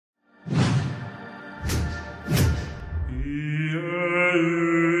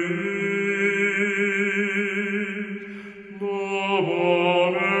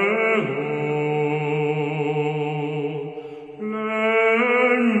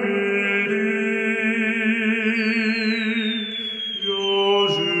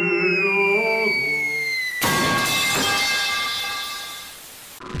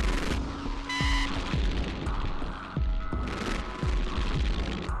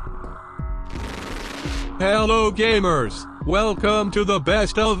Hello gamers, welcome to the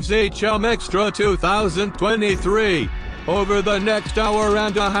best of ZChum Extra 2023. Over the next hour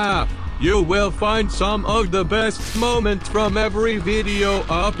and a half, you will find some of the best moments from every video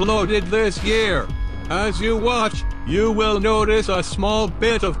uploaded this year. As you watch, you will notice a small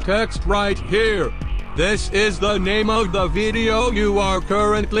bit of text right here. This is the name of the video you are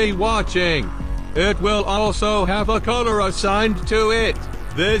currently watching. It will also have a color assigned to it.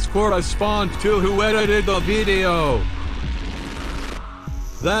 This corresponds to who edited the video.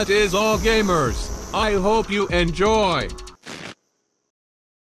 That is all gamers. I hope you enjoy.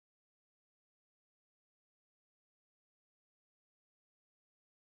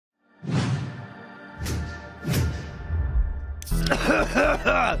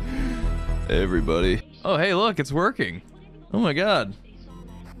 Hey everybody. Oh hey look, it's working. Oh my god.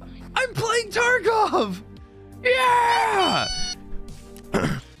 I'm playing Tarkov! Yeah!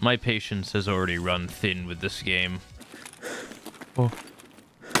 My patience has already run thin with this game. Oh.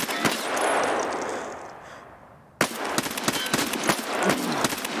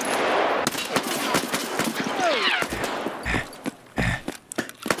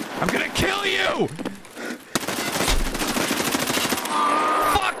 I'm gonna kill you!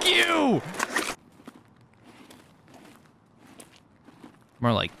 Fuck you!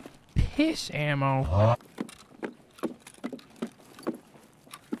 More like piss ammo. Oh.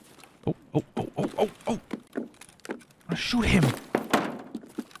 I'll shoot him.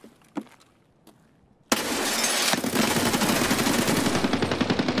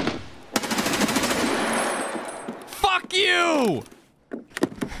 Fuck you!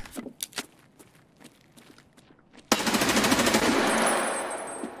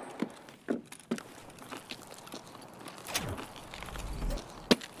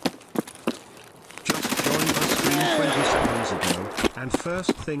 And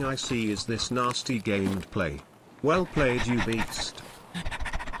first thing I see is this nasty gameplay. Well played, you beast.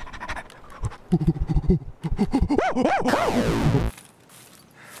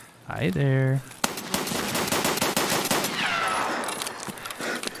 Hi there.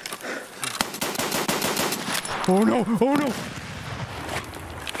 Oh no, oh no!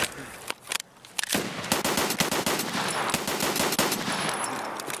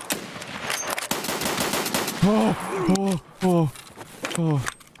 Oh.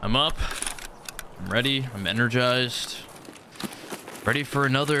 I'm up. I'm ready. I'm energized. Ready for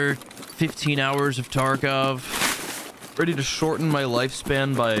another 15 hours of Tarkov. Ready to shorten my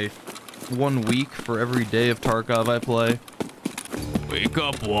lifespan by 1 week for every day of Tarkov I play. Wake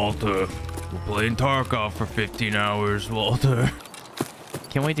up, Walter. We're playing Tarkov for 15 hours, Walter.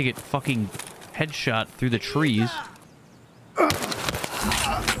 Can't wait to get fucking headshot through the trees.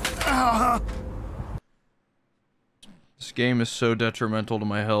 This game is so detrimental to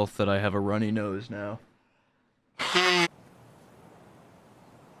my health that I have a runny nose now.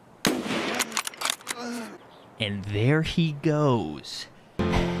 And there he goes.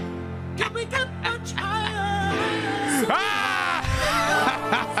 Coming up much higher. Ah!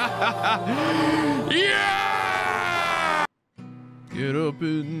 Yeah! Get up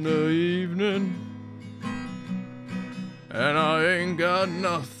in the evening, and I ain't got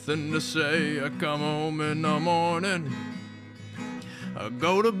nothing to say. I come home in the morning, I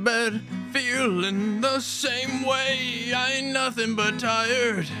go to bed feeling the same way. I ain't nothing but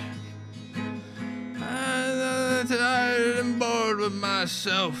tired. I'm tired and bored with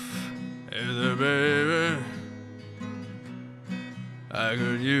myself. Hey there, baby. I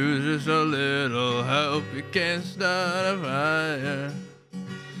could use just a little help. You can't start a fire.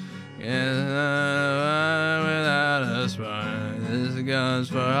 Can't start a fire without a spark. This gun's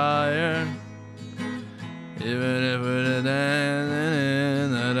for hire. Even if we're dancing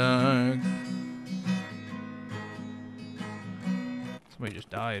in the dark. Somebody just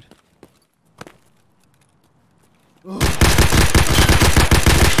died. Fuck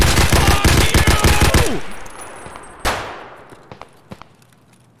you!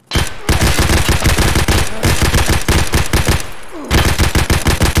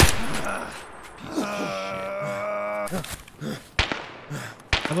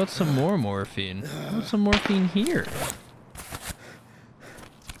 How about some more morphine? How about some morphine here?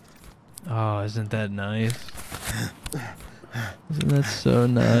 Oh, isn't that nice? Isn't that so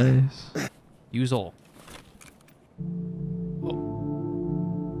nice? Use all. Oh.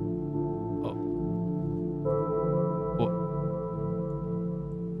 Oh.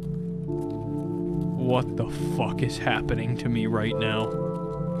 What the fuck is happening to me right now?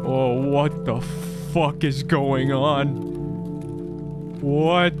 Oh, what the fuck is going on?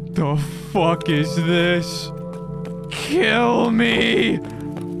 What the fuck is this? Kill me!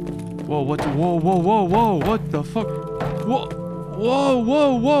 Whoa, what? Whoa, whoa, whoa, whoa. What the fuck? Whoa. Whoa,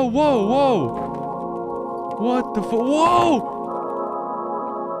 whoa, whoa, whoa, whoa. What the fuck? Whoa!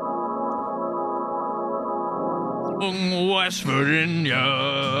 West Virginia,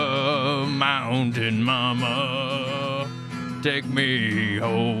 mountain mama, take me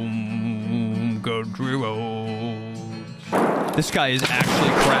home, country roads. This guy is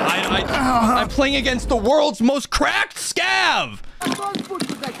actually cracked. I'm playing against the world's most cracked scav!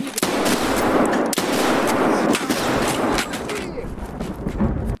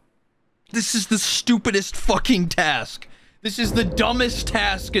 This is the stupidest fucking task. This is the dumbest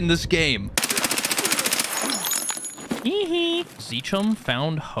task in this game. ZChum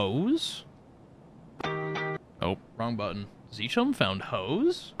found hose? Oh, wrong button. ZChum found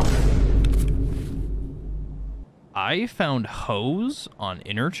hose? I found hose on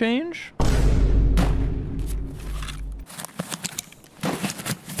interchange?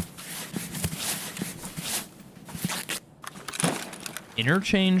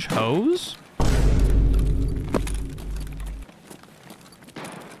 Interchange hose?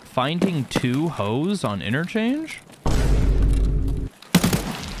 Finding 2 hose on interchange?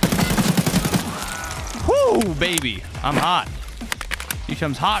 Whoo, baby. I'm hot.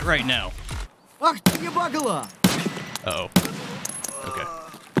 ZChum's hot right now. Uh-oh. Okay.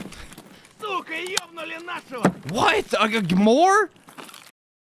 What? More?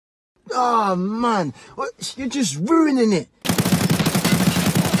 Oh, man. You're just ruining it.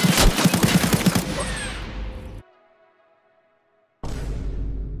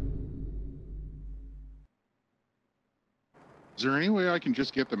 Is there any way I can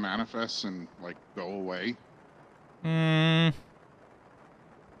just get the manifests and, like, go away?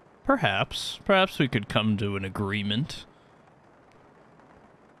 Perhaps. Perhaps we could come to an agreement.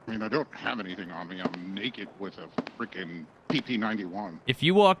 I mean, I don't have anything on me. I'm naked with a freaking PP91. If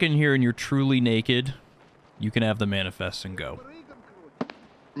you walk in here and you're truly naked, you can have the manifest and go.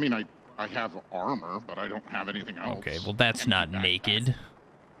 I mean, I have armor, but I don't have anything else. Okay, well, that's not naked.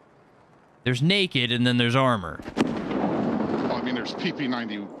 There's naked, and then there's armor. Well, I mean, there's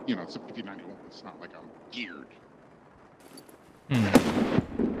PP90, you know, it's a PP91. It's not like I'm geared.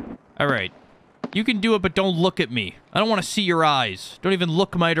 All right. You can do it, but don't look at me. I don't want to see your eyes. Don't even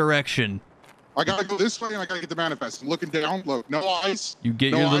look my direction. I gotta go this way, and I gotta get the manifest. I'm looking down, look, no eyes. You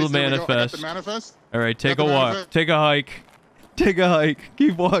get no your little eyes. There we go. I got manifest. the manifest. All right, take a walk. Take a hike. Take a hike.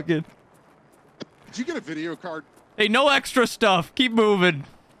 Keep walking. Did you get a video card? Hey, no extra stuff. Keep moving.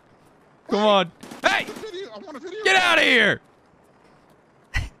 Come on. Hey! I want a video Get out of here!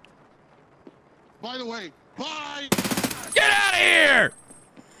 By the way, bye! Get out of here!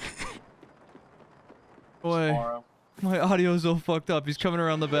 Boy, my audio's all fucked up. He's coming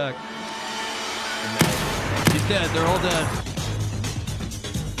around the back. He's dead. They're all dead.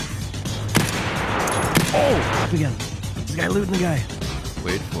 Oh! Again. This guy looting the guy.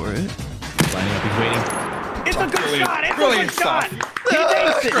 Wait for it. Lining up. He's waiting. It's a good shot. It's a good shot. He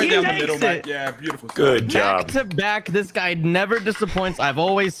takes it. He takes it. Yeah, beautiful. Good job. Back to back, this guy never disappoints. I've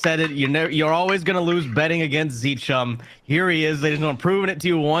always said it. You're always gonna lose betting against ZChum. Here he is. Ladies and gentlemen, proving it to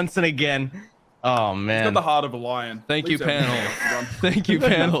you once and again. Oh man. He's got the heart of a lion. Thank you, panel. Thank you,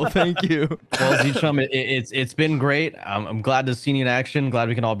 panel. Thank you. Well, ZChum, it's been great. I'm glad to see you in action. Glad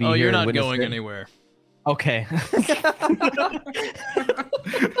we can all be here. Oh, you're not going anywhere. Okay.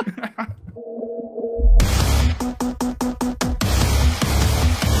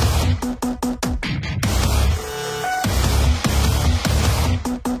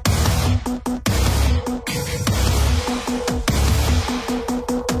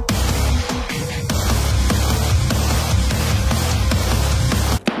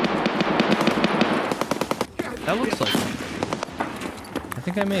 That looks like it. I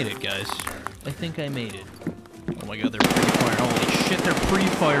think I made it, guys. I think I made it. Oh my god, they're pre-firing. Holy shit, they're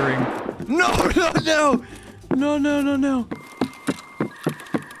pre-firing. No, no, no! No, no, no, no.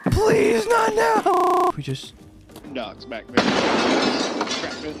 Please, not now! We just... Boondocks back there.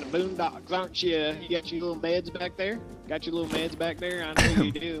 Trapped in the boondocks, aren't you? You got your little meds back there? Got your little meds back there? I know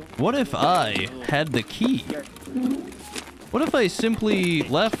you do. What if I had the key? What if I simply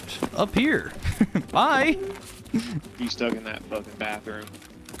left up here? Bye! You stuck in that fucking bathroom.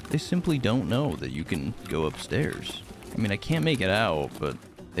 They simply don't know that you can go upstairs. I mean, I can't make it out, but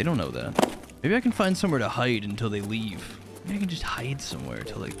they don't know that. Maybe I can find somewhere to hide until they leave. Maybe I can just hide somewhere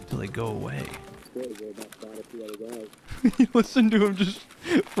till they go away. You listen to him just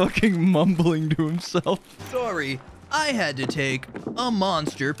fucking mumbling to himself. Sorry, I had to take a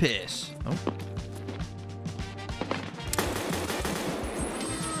monster piss. Oh.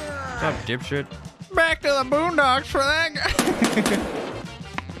 Stop, dipshit. Back to the boondocks for that guy.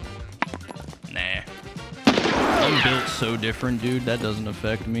 I'm built so different, dude. That doesn't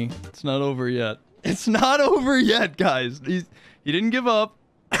affect me. It's not over yet. It's not over yet, guys. He didn't give up.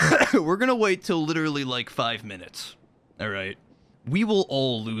 We're gonna wait till literally like 5 minutes. All right. We will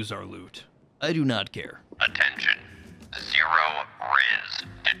all lose our loot. I do not care. Attention. 0 Riz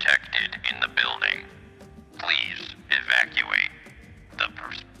detected in the building. Please evacuate the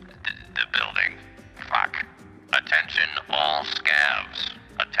building. Fuck. Attention all scavs.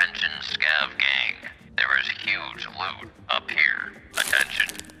 Attention scav gang. There is huge loot up here.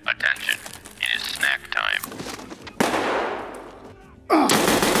 Attention. Attention. It is snack time.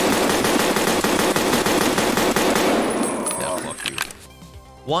 Yeah, fuck you.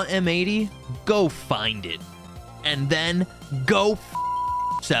 Want M80? Go find it. And then go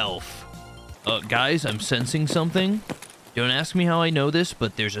self. Guys, I'm sensing something. Don't ask me how I know this,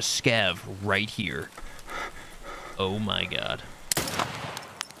 but there's a scav right here. Oh my god.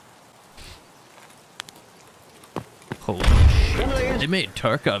 Holy shit. They made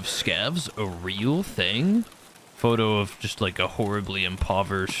Tarkov scavs a real thing? Photo of just like a horribly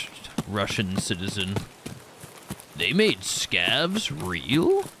impoverished Russian citizen. They made scavs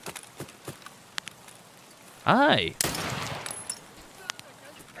real? Hi.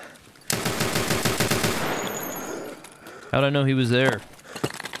 How'd I know he was there?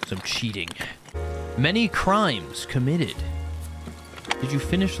 Some cheating. Many crimes committed. Did you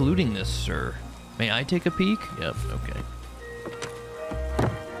finish looting this, sir? May I take a peek? Yep, okay.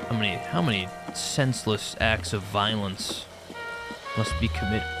 How many senseless acts of violence must be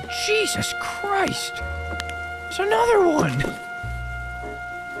committed? Jesus Christ! There's another one!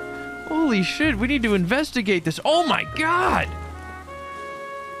 Holy shit, we need to investigate this. Oh my god!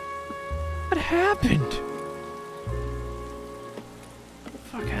 What happened? What the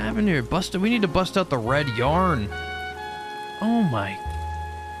fuck happened here? We need to bust out the red yarn. Oh my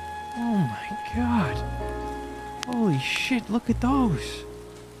god. Holy shit, look at those.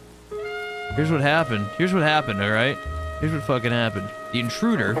 Here's what happened, alright? Here's what fucking happened. The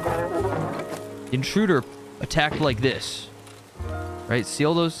intruder attacked like this. Right, see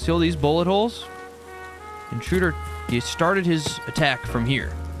all these bullet holes? Intruder, he started his attack from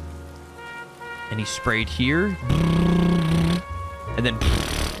here. And he sprayed here. And then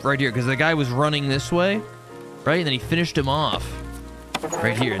right here, because the guy was running this way. Right, and then he finished him off.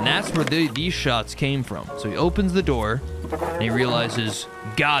 Right here, and that's where these shots came from. So he opens the door, and he realizes,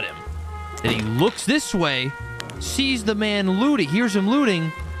 got him. Then he looks this way, sees the man looting, hears him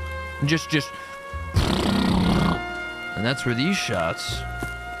looting, and just... And that's where these shots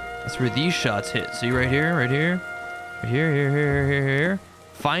hit. See right here, right here, right here.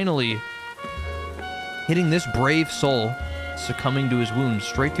 Finally, hitting this brave soul, succumbing to his wounds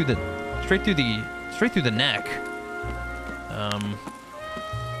straight through the neck.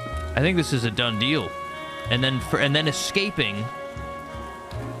 I think this is a done deal. And then escaping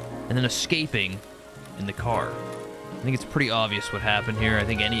in the car. I think it's pretty obvious what happened here. I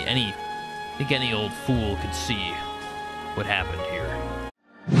think any old fool could see what happened here.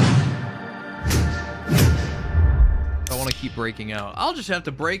 I want to keep breaking out. I'll just have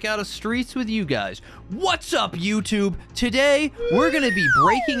to break out of streets with you guys. What's up, YouTube? Today, we're going to be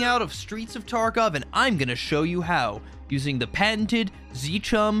breaking out of Streets of Tarkov, and I'm going to show you how, using the patented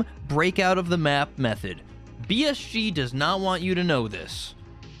ZChum breakout of the map method. BSG does not want you to know this.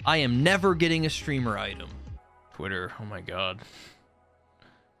 I am never getting a streamer item. Twitter, oh my god.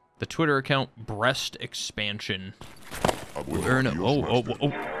 The Twitter account, breast expansion. Oh.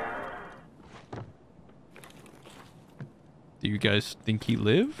 Do you guys think he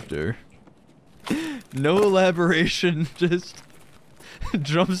lived, or? No elaboration, just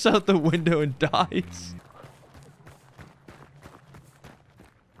jumps out the window and dies.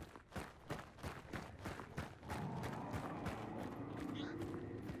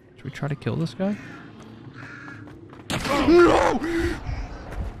 Should we try to kill this guy? No!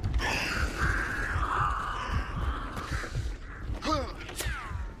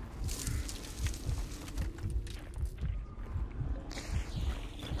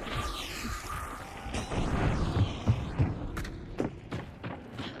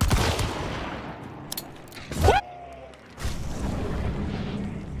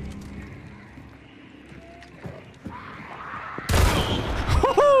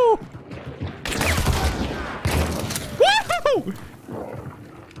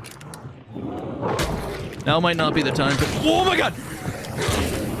 Now might not be the time to... Oh my god!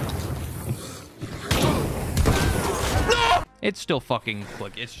 No! It's still fucking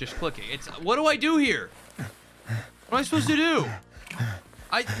clicking. It's just clicking. It's... What do I do here? What am I supposed to do?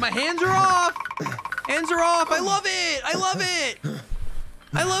 My hands are off! Hands are off! I love it! I love it!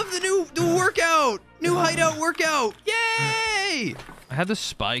 I love the new workout. New hideout workout. Yay! I had this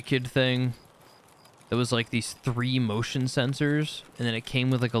Spy Kid thing that was like these 3 motion sensors, and then it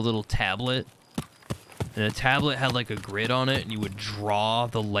came with like a little tablet. And the tablet had like a grid on it, and you would draw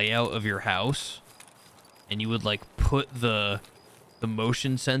the layout of your house. And you would like put the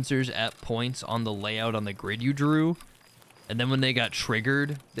motion sensors at points on the layout on the grid you drew. And then when they got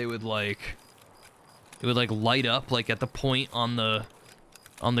triggered, it would like light up like at the point on the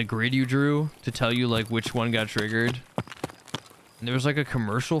grid you drew to tell you like which one got triggered. And there was like a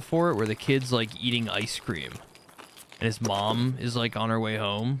commercial for it where the kid's like eating ice cream and his mom is like on her way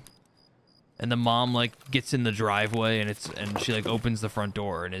home, and the mom like gets in the driveway and she like opens the front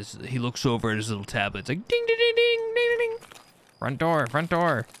door, and he looks over at his little tablet. It's like ding ding ding ding ding ding, front door.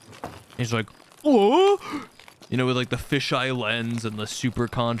 And he's like, oh, you know, with like the fisheye lens and the super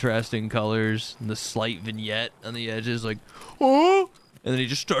contrasting colors and the slight vignette on the edges, like, oh, and then he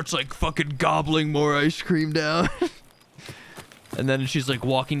just starts like fucking gobbling more ice cream down. And then she's like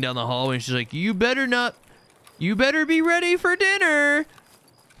walking down the hallway and she's like, you better be ready for dinner.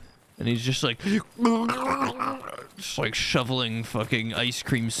 And he's just like shoveling fucking ice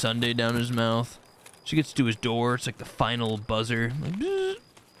cream sundae down his mouth. She gets to his door. It's like the final buzzer. Like, bzz.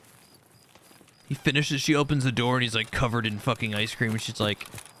 He finishes. She opens the door and he's like covered in fucking ice cream. And she's like,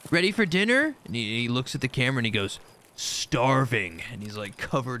 ready for dinner? And he looks at the camera and he goes, starving. And he's like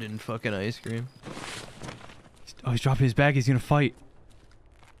covered in fucking ice cream. Oh, he's dropping his bag. He's gonna fight.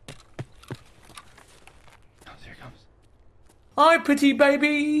 Oh, there he comes. Hi, pretty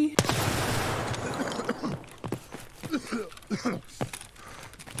baby.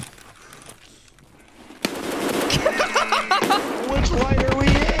 Which line are we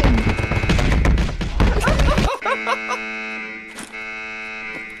in?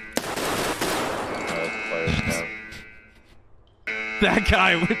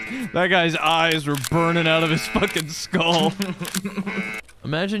 That guy's eyes were burning out of his fucking skull.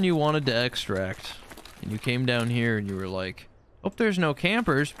 Imagine you wanted to extract, and you came down here and you were like, hope there's no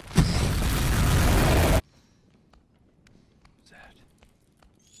campers. What's that?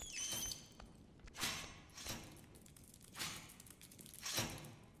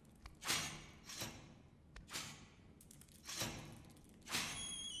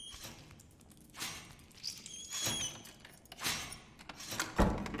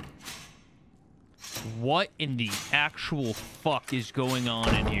 What in the actual fuck is going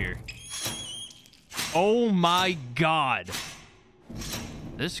on in here? Oh my god.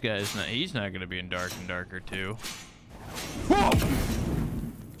 This guy's not, he's not gonna be in Dark and Darker too.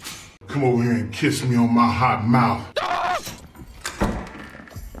 Come over here and kiss me on my hot mouth.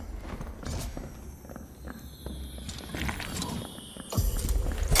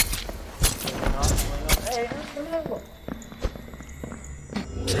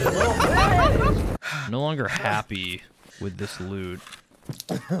 No longer happy with this loot.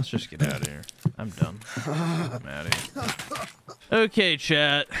 Let's just get out of here. I'm done. I'm out of here. Okay,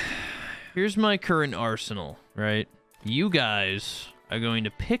 chat. Here's my current arsenal, right? You guys are going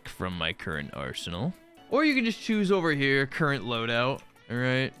to pick from my current arsenal. Or you can just choose over here, current loadout,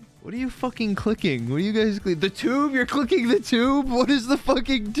 alright? What are you fucking clicking? What are you guys clicking? The tube? You're clicking the tube? What is the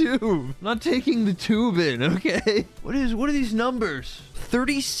fucking tube? I'm not taking the tube in, okay? What are these numbers?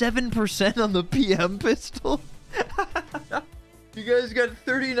 37% on the PM pistol? You guys got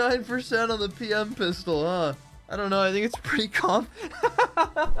 39% on the PM pistol, huh? I don't know, I think it's pretty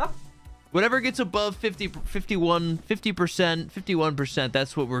Whatever gets above 51%,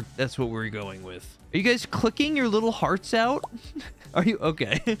 that's what we're going with. Are you guys clicking your little hearts out? Are you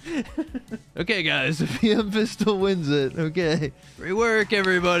okay? Okay, guys, the PM pistol wins it. Okay. Great work,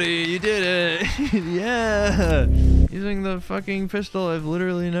 everybody. You did it. Yeah. Using the fucking pistol I've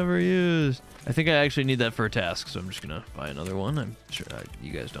literally never used. I think I actually need that for a task, so I'm just gonna buy another one. I'm sure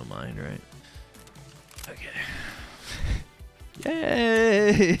you guys don't mind, right? Okay.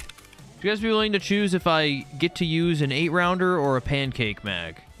 Yay! Would you guys be willing to choose if I get to use an 8-rounder or a pancake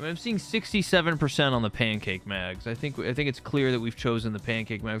mag? I mean, I'm seeing 67% on the pancake mags. I think it's clear that we've chosen the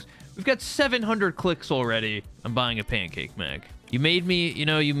pancake mags. We've got 700 clicks already. I'm buying a pancake mag. You made me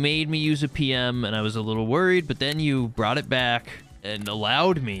use a PM, and I was a little worried, but then you brought it back and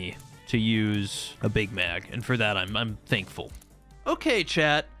allowed me to use a big mag, and for that I'm thankful. Okay,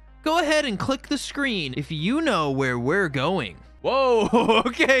 chat. Go ahead and click the screen if you know where we're going. Whoa,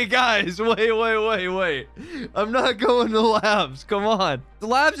 okay, guys, wait. I'm not going to labs, come on. The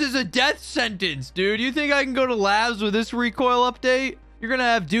labs is a death sentence, dude. You think I can go to labs with this recoil update? You're gonna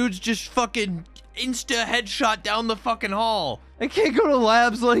have dudes just fucking insta headshot down the fucking hall. I can't go to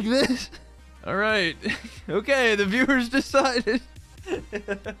labs like this. All right, okay, the viewers decided. I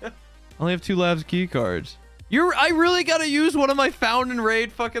only have 2 labs key cards. I really gotta use one of my found and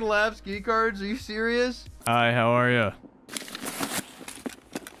raid fucking labs key cards. Are you serious? Hi, how are ya?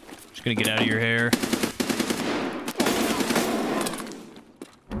 Just gonna get out of your hair.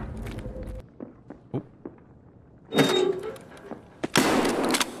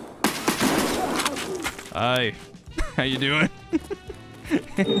 Hi. How you doing?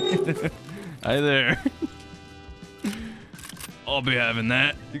 Hi there. I'll be having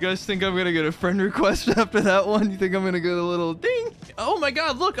that. You guys think I'm gonna get a friend request after that one? You think I'm gonna get a little ding? Oh my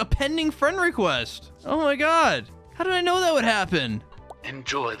god, look, a pending friend request. Oh my god. How did I know that would happen?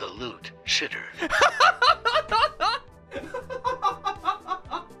 Enjoy the loot, shitter.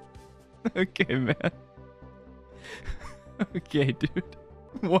 Okay, man. Okay, dude.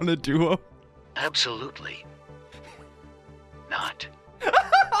 Want a duo? Absolutely not.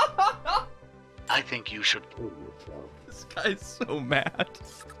 I think you should kill yourself. This guy's so mad.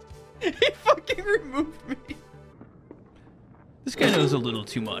 He fucking removed me. This guy knows a little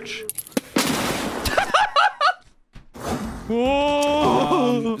too much.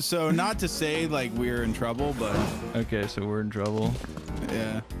 Whoa! So not to say like we're in trouble, but okay, so we're in trouble.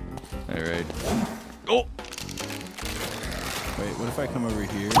 Yeah. All right. Oh. Wait, what if I come over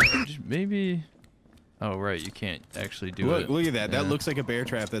here? Just maybe. Oh right, you can't actually do it. Look at that. Yeah. That looks like a bear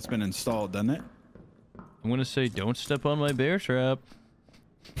trap that's been installed, doesn't it? I'm gonna say, don't step on my bear trap.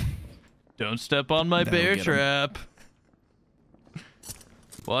 Don't step on my bear trap.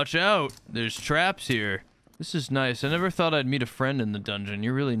 Watch out. There's traps here. This is nice. I never thought I'd meet a friend in the dungeon.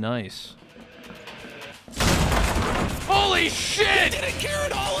 You're really nice. Holy shit! I didn't care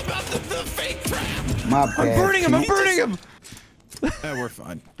at all about the fake trap. My bad. I'm burning him. I'm burning him. Yeah, we're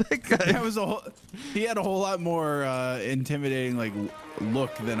fine. That was he had a whole lot more intimidating like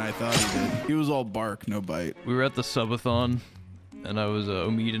look than I thought he did. He was all bark, no bite. We were at the subathon, and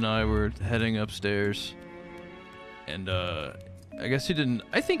Omid and I were heading upstairs, and I guess he didn't.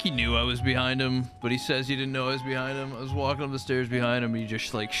 I think he knew I was behind him, but he says he didn't know I was behind him. I was walking up the stairs behind him, and he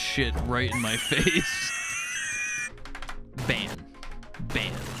just like shit right in my face. Bam,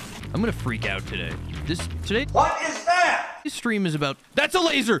 bam. I'm gonna freak out today. Today. What is that? This stream is about. That's a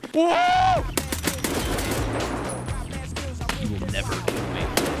laser! Whoa! You will never kill me.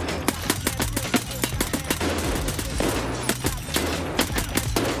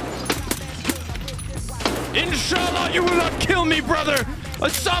 Inshallah, you will not kill me, brother!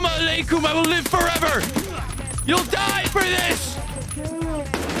 Assalamu alaikum, I will live forever! You'll die for this!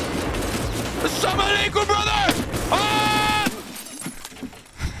 Assalamu alaikum, brother! Ah!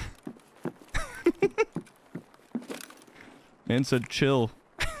 Man said chill.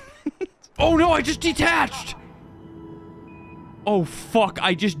 Oh no, I just detached! Oh fuck,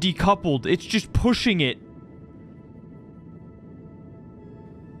 I just decoupled. It's just pushing it.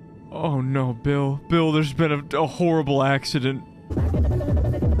 Oh no, Bill. Bill, there's been a horrible accident.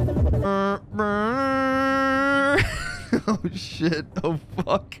 Oh shit, oh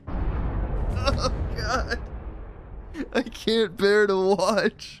fuck. Oh god. I can't bear to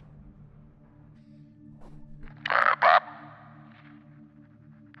watch.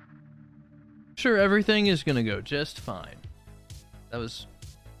 Sure, everything is gonna go just fine. That was...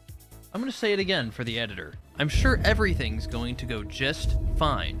 I'm gonna say it again for the editor. I'm sure everything's going to go just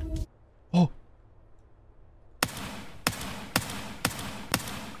fine. Oh!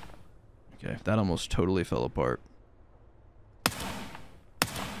 Okay, that almost totally fell apart.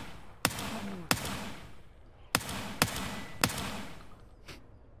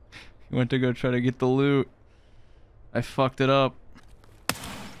 He went to go try to get the loot. I fucked it up.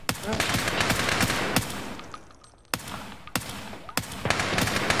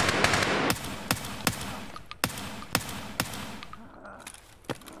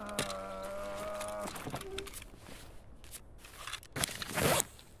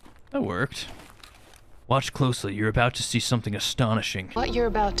 That worked. Watch closely. You're about to see something astonishing. What you're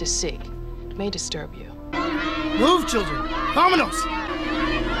about to see may disturb you. Move, children! Vámonos!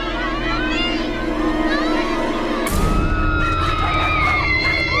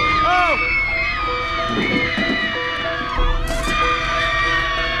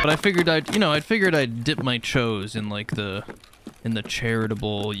 But I figured I'd dip my toes in like the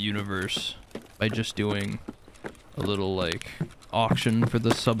charitable universe by just doing a little like auction for the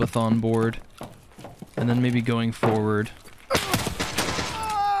subathon board, and then maybe going forward.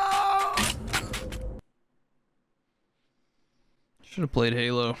 Should have played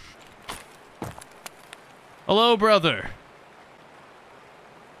Halo. Hello, brother.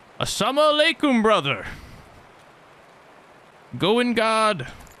 Assalamu alaikum, brother. Go in God.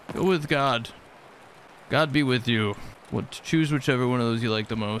 Go with God. God be with you. choose whichever one of those you like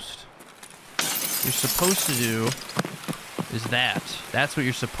the most. What you're supposed to do is that. That's what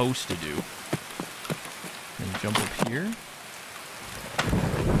you're supposed to do. And jump up here.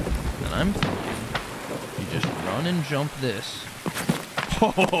 And I'm thinking you just run and jump this.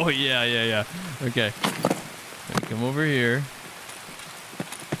 Oh, yeah. Okay. Then come over here.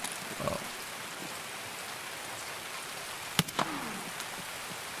 Oh.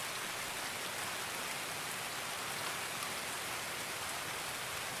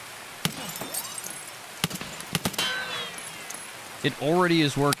 It already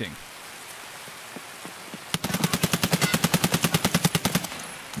is working.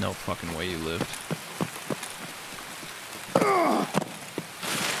 No fucking way you lived.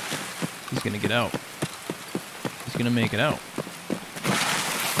 He's gonna get out. He's gonna make it out.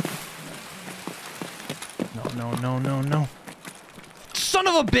 No. Son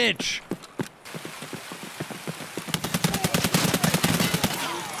of a bitch!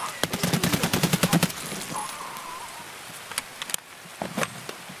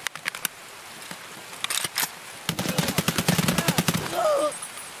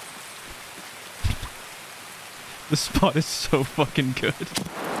 The spot is so fucking good.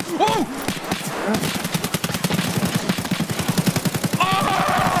 Whoa!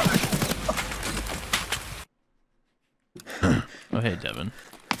 Oh, hey, Devin.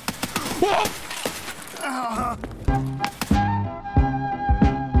 Whoa!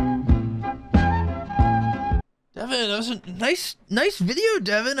 Devin, that was a nice video,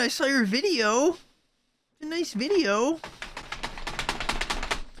 Devin. I saw your video. A nice video.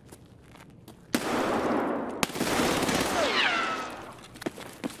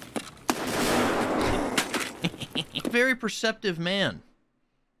 Very perceptive man.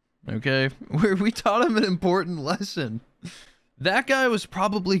 Okay, we taught him an important lesson. That guy was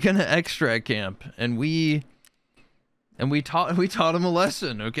probably gonna extract camp, and we taught him a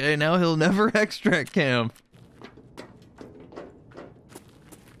lesson. Okay, now he'll never extract camp.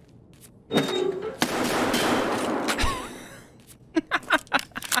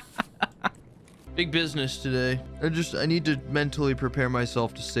 Big business today. I need to mentally prepare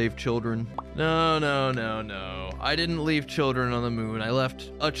myself to save children. No. I didn't leave children on the moon. I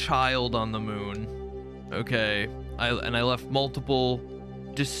left a child on the moon. Okay. I left multiple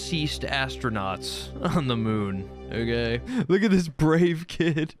deceased astronauts on the moon. Okay. Look at this brave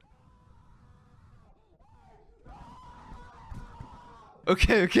kid.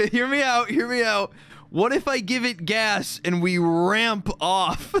 Okay, hear me out. What if I give it gas and we ramp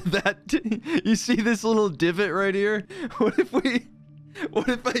off that? You see this little divot right here? What if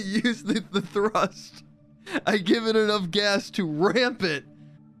I use the thrust? I give it enough gas to ramp it.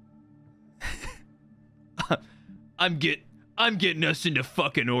 I'm getting us into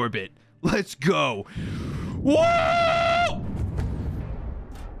fucking orbit. Let's go. Whoa!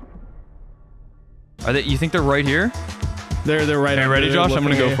 You think they're right here? They're right. Okay, ready, Josh? I'm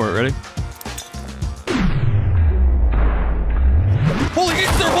gonna go for it. Ready? Holy,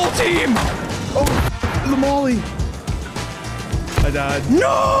 it's their whole team! Oh, the molly. I died.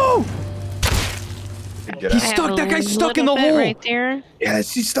 No! He's stuck. That guy's stuck in the hole. Right there.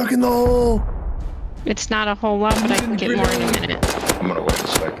 Yes, he's stuck in the hole. It's not a whole lot, but I can get more in a minute. I'm gonna wait a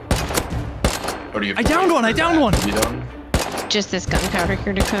sec. What do you? I downed one. You done? Just this gunpowder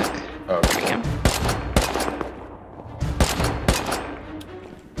here to cook. Oh, okay. There we go.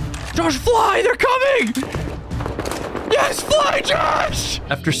 Josh, fly! They're coming! Yes, fly, Josh!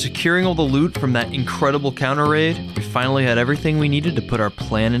 After securing all the loot from that incredible counter raid, we finally had everything we needed to put our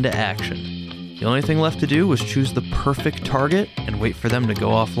plan into action. The only thing left to do was choose the perfect target and wait for them to go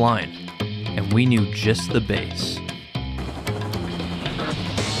offline. And we knew just the base.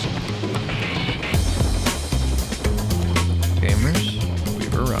 Gamers,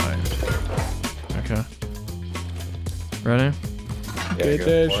 we've arrived. Okay. Ready? Get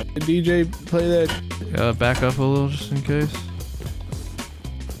that DJ, play that. Back up a little just in case.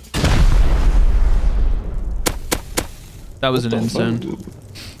 That was an incend.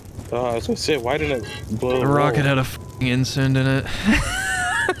 I was gonna say, why didn't it blow? The rocket had a f***ing incend in it.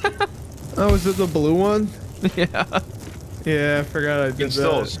 Oh, is it the blue one? Yeah. Yeah, I forgot I did that. You can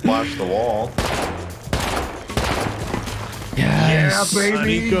still splash the wall. Yes. Yeah,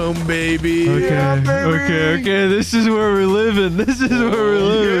 baby. Come, baby. Okay, yeah, baby. Okay. This is where we're living. This is where we're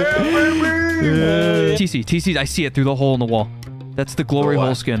living. Yeah. TC, I see it through the hole in the wall. That's the glory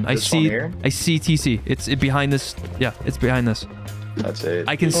hole skin. I see TC. It's behind this. Yeah, it's behind this. That's it.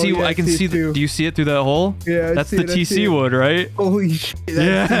 I can see. Yeah, I can see. Do you see it through that hole? Yeah, that's the TC wood, right? Holy shit.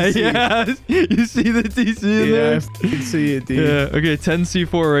 Yeah. You see the TC in there? Yeah, I can see it, dude. Yeah. Okay,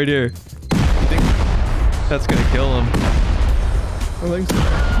 10C4 right here. That's gonna kill him. I think so.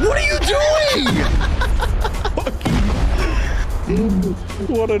 What are you doing?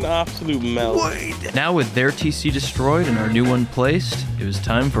 What an absolute melt. Now with their TC destroyed and our new one placed, it was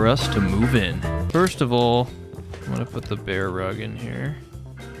time for us to move in. First of all, I'm gonna put the bear rug in here.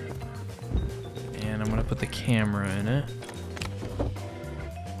 And I'm gonna put the camera in it.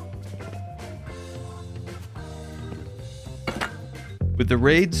 With the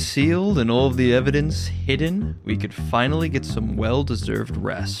raid sealed and all of the evidence hidden, we could finally get some well-deserved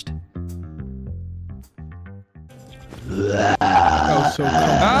rest. Oh, so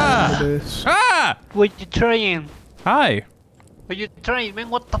this. Ah! What you trying? Hi. What you trying, man?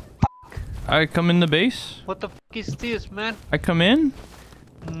 What the fuck? I come in the base. What the fuck is this, man? I come in?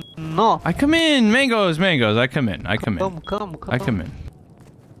 No. I come in. Mangoes. I come in. I come in. Come. I come in.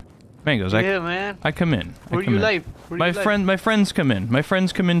 Mangoes. Yeah, man. I come in. Where you live? My friends come in. My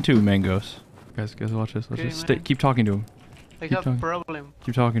friends come in too. Mangoes. Guys, watch this. Let's just keep talking to him. I have a problem.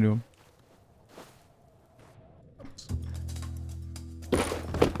 Keep talking to him.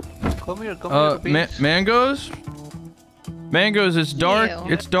 Come here, bitch. Mangoes? Mangoes, it's dark.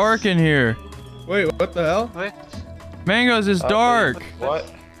 Ew. It's dark in here. Wait, what the hell? What? Mangoes, it's dark. What?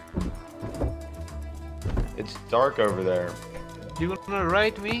 It's dark over there. You gonna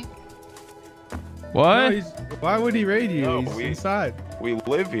raid me? What? No, why would he raid you? No, He's inside. We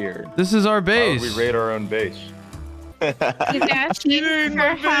live here. This is our Why base. would we raid our own base? He's asking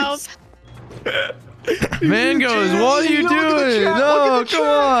for help. Mangoes, what are you doing? No, come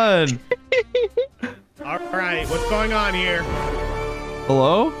on. Alright, what's going on here?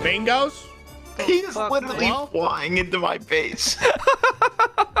 Hello? Mangoes? He's literally flying into my base.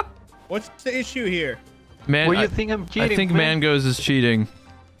 What's the issue here? Man, What do you think I'm cheating? I think man? Mangoes is cheating.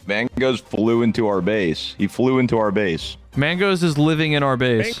 Mangoes flew into our base. He flew into our base. Mangoes is living in our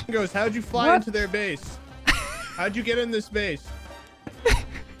base. Mangoes, how'd you fly into their base? How'd you get in this base?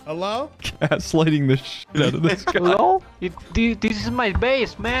 Hello? Gaslighting the shit out of this guy. Hello? This is my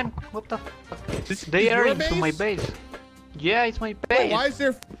base, man. What the fuck? They is are your into my base. Yeah, it's my base.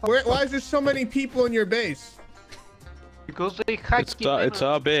 Wait, why is there so many people in your base? Because they hacked It's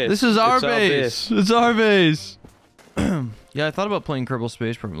our base. This is our base. It's our base. Yeah, I thought about playing Kerbal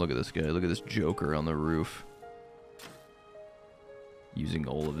Space Program. Look at this guy. Look at this Joker on the roof. Using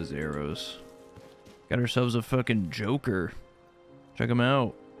all of his arrows. Got ourselves a fucking Joker. Check him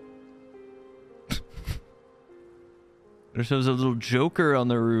out. Got ourselves a little Joker on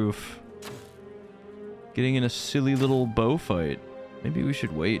the roof. Getting in a silly little bow fight. Maybe we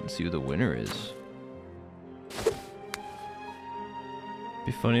should wait and see who the winner is.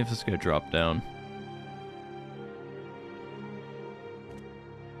 Be funny if this guy dropped down.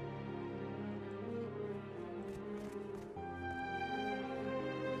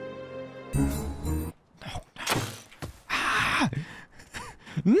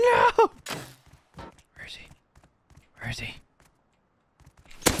 No! Where is he? Where is he?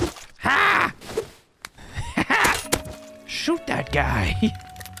 Ha! Shoot that guy!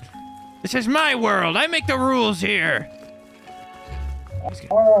 This is my world! I make the rules here!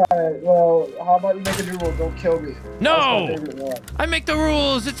 Alright, well, how about you make a new rule? Don't kill me. No! I make the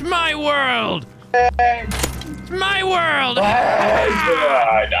rules! It's my world! It's my world! I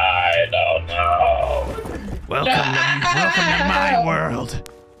don't know. Welcome to my world.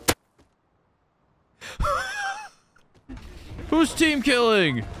 Who's team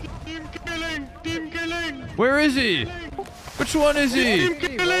killing? Team killing! Where is he? Which one is he? Team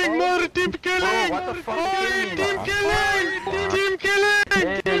killing! More team killing! What the fuck? Team killing! Team killing!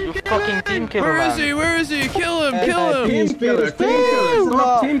 Yeah, you fucking team killer. Where is he? Where is he? Kill him! Kill him! Team killer!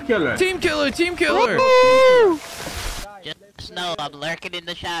 Team killer! Team killer! Team killer! Just know I'm lurking in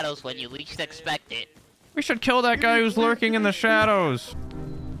the shadows when you least expect it. We should kill that guy who's lurking in the shadows.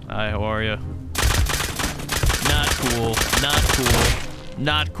 Hi, how are you? Not cool. Not cool.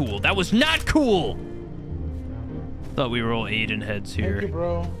 Not cool. That was not cool! Thought we were all Aiden heads here. Thank you,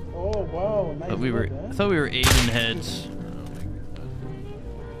 bro. Oh, wow. Nice. I thought we were Aiden heads.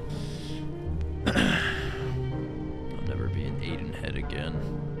 I'll never be an Aiden head again.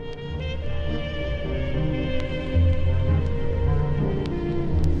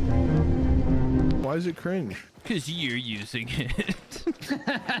 Why is it cringe? Because you're using it.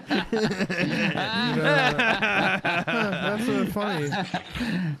 That's so funny.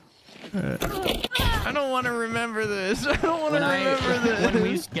 I don't want to remember this. I don't want to remember this. When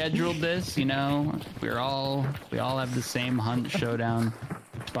we scheduled this, you know, we all have the same Hunt Showdown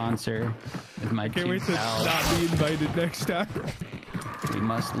sponsor with my Can't two wait to pals. not be invited next time. We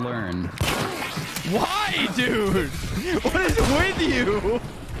must learn. Why, dude? What is with you?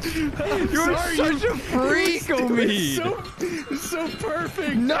 You're such a freak, Omid. It's so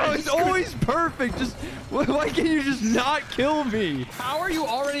perfect. No, it's always perfect. Just why can't you just not kill me? How are you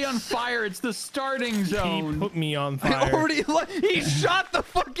already on fire? It's the starting zone. He put me on I fire. already he shot the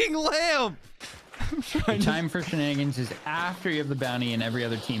fucking lamp. The time for shenanigans is after you have the bounty and every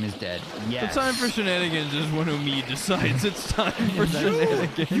other team is dead. Yes. The time for shenanigans is when Omid decides it's time for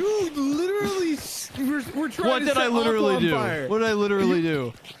shenanigans. You literally were trying What to did set I literally Aqua do? on fire. What did I literally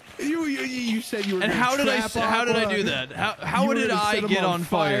do? You said you were. And gonna how did I trap how did I Aqua. do that? How You did were gonna I set him get on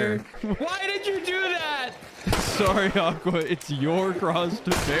fire? Why did you do that? Sorry, Aqua. It's your cross to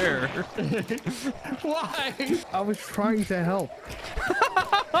bear. Why? I was trying to help.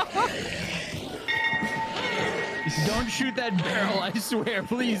 Don't shoot that barrel, I swear.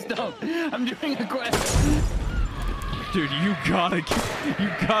 Please don't. I'm doing a quest. Dude, you gotta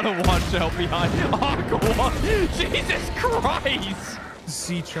watch out behind Aqua. Jesus Christ!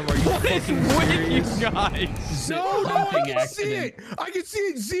 ZChum, are you What is fucking with serious? you guys? No, I can see it. I can see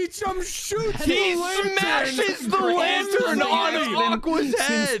it. ZChum shoots He the lantern. smashes the lantern on Aqua's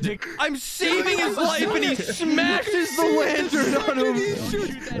head. I'm saving his life, and he smashes the lantern on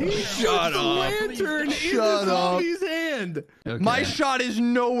him. Shut up. Lantern in Shut the up. zombie's hand. Okay. My shot is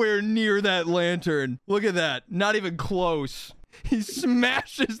nowhere near that lantern. Look at that. Not even close. He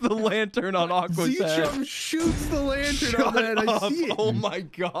smashes the lantern on Aqua's head. ZChum shoots the lantern on the head. I see it. Oh my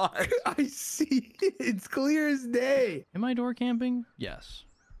god. I see it. It's clear as day. Am I door camping? Yes.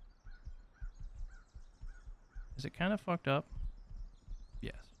 Is it kind of fucked up?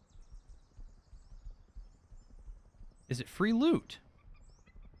 Yes. Is it free loot?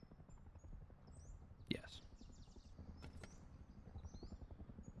 Yes.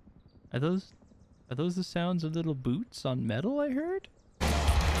 Are those the sounds of little boots on metal I heard?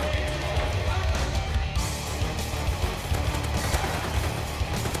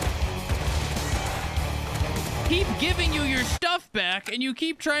 Keep giving you your stuff back and you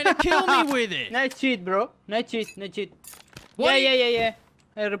keep trying to kill me with it. Nice cheat, bro. Nice cheat. Nice cheat. What? Yeah.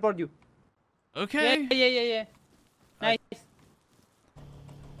 I report you. Okay. Yeah. Nice.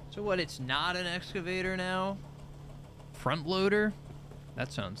 So what, it's not an excavator now? Front loader?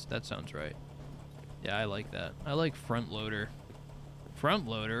 That sounds right. Yeah, I like that. I like front loader. Front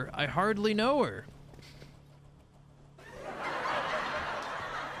loader? I hardly know her.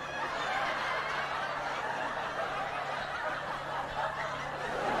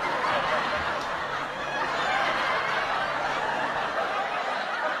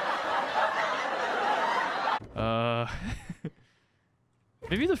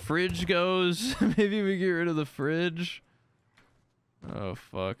 Maybe the fridge goes. Maybe we get rid of the fridge. Oh,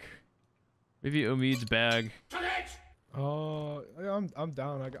 fuck. Maybe Omid's bag. I'm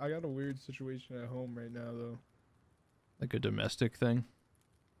down. I got a weird situation at home right now, though. Like a domestic thing?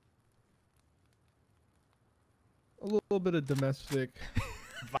 A little bit of domestic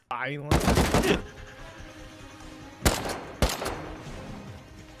violence.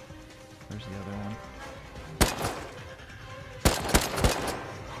 Where's the other one?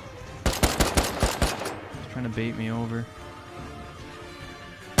 He's trying to bait me over.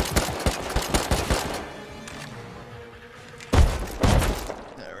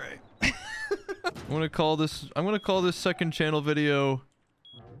 I'm gonna call this second channel video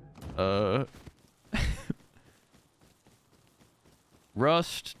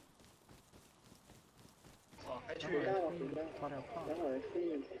Rust. What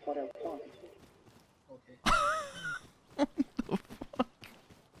the fuck?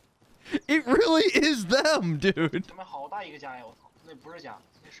 It really is them, dude.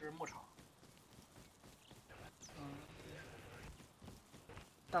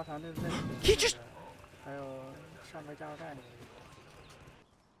 He just.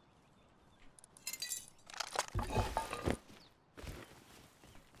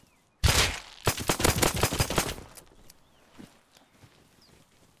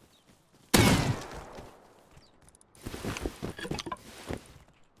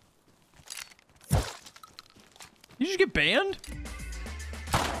 You just get banned?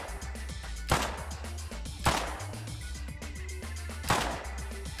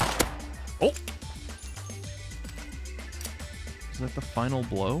 Oh! Is that the final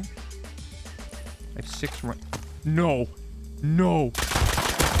blow? I have 6 rounds. No! No!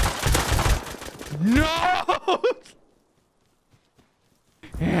 No!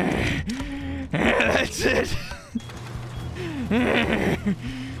 That's it!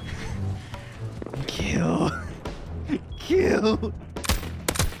 Kill! Kill!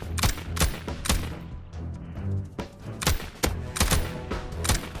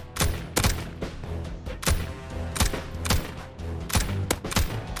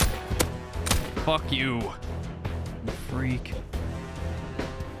 Fuck you. You freak.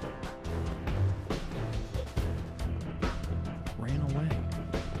 Ran away.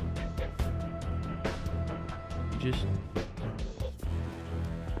 You just...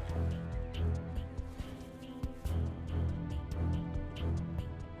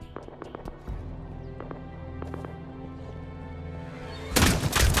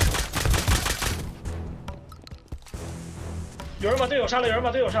有人把队友杀了，有人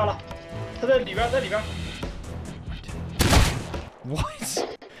把队友杀了，他在里边，在里边。 What?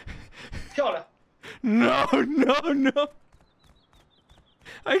 漂亮。 No, no, no.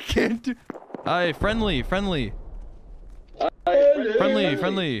 I can't do... Aye, friendly, friendly. Friendly,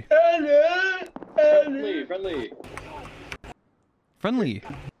 friendly. Friendly, friendly. Friendly.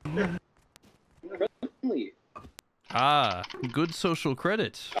 Friendly. Ah, good social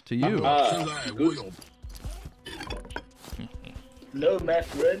credit to you. Good. Hello, my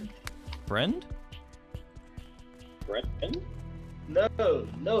friend. Friend? Friend? No,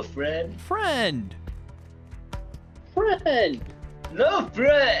 no friend. Friend. Friend. No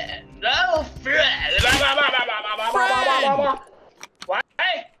friend. No friend. Friend. Why?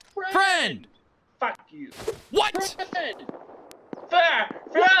 Friend. Fuck you. What? Friend.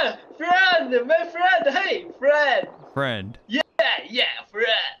 Friend. My friend. Hey, friend. Friend. Yeah,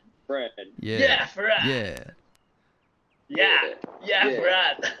 friend. Friend. Yeah. friend. Yeah. Yeah,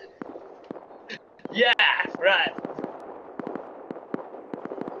 friend. Yeah, friend.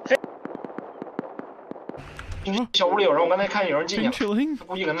 小屋里有人，我刚才看有人进去了，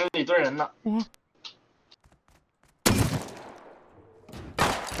估计搁那里蹲人呢。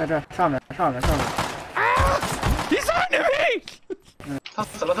在这上面。He's on to me! 他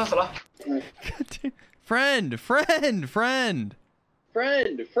死了。Friend. Friend.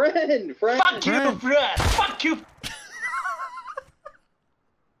 Fuck you, friend. Fuck you.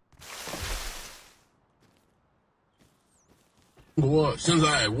 我现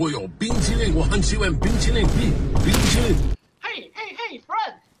在我有冰淇淋，我很喜欢冰淇淋，冰淇淋。Hey,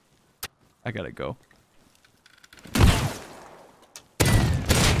 friend. I gotta go.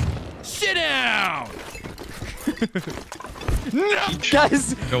 Sit down! No!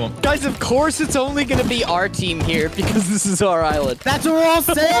 Guys, of course it's only gonna be our team here because this is our island. That's what we're all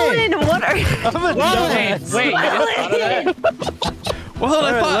saying! What are you? I'm a dumbass. Wait, you just thought of that? Well,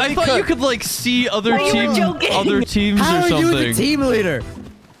 I thought you could like see other teams or How something. How are you the team leader?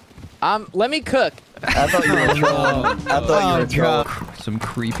 Let me cook. I thought you were trolling. I thought you were trolling. Some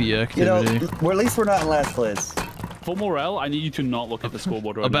creepy activity. You know, well, at least we're not in last place. For morale, I need you to not look at the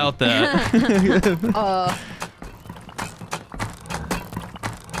scoreboard right About now. that.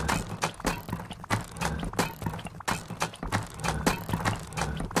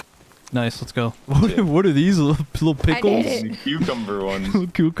 Nice, let's go. What are these little pickles? The cucumber ones. Little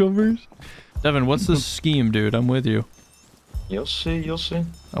cucumbers? Devin, what's the scheme, dude? I'm with you. You'll see.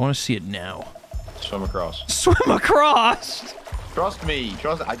 I want to see it now. Swim across. Swim across! Trust me.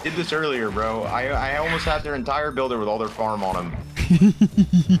 I did this earlier, bro. I almost had their entire builder with all their farm on them.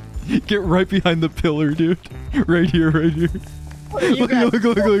 Get right behind the pillar, dude. Right here. Look,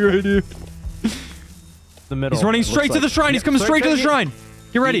 right here. The middle. He's running straight to the shrine. He's coming straight to the shrine.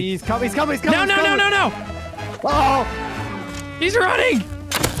 Get ready. He's coming. No. Oh! He's running.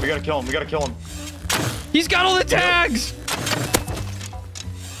 We gotta kill him. He's got all the tags.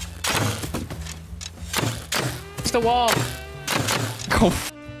 It's the wall. Oh,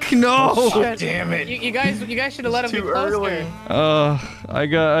 no. Oh, damn it. You guys should have let him be closer.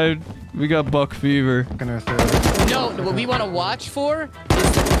 We got buck fever. No, what we want to watch for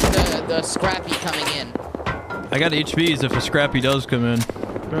is the Scrappy coming in. I got HPs if a Scrappy does come in.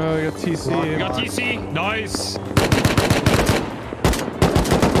 Bro, I got TC. We got TC. Nice.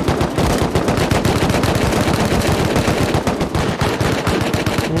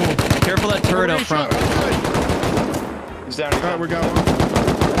 Ooh, careful that turret out front. He's down. Alright, we're going.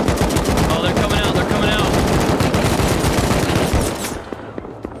 Oh, they're coming out.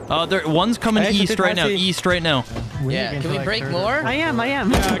 One's coming east right now. Yeah, can we break more? I am. Yeah,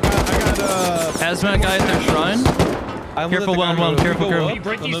 I got Hazmat guy at their shrine. Careful, one. Careful. Can you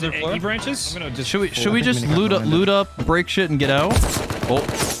break these E branches? Should we just loot up, break shit, and get out? Oh.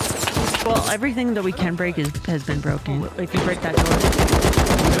 Well, everything that we can break has been broken. If you break that door.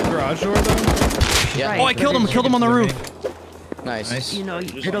 Is it garage door though? Yeah. Right, Oh, I killed him on the roof. Nice. You know,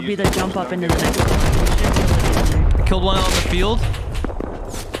 it'll be the jump up into the next one. Killed one out in the field.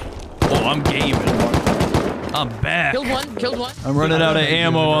 Oh, I'm gaming. I'm back. Killed one. I'm running out of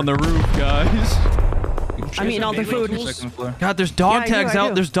ammo on the roof, guys. I'm eating all the food. God, there's dog tags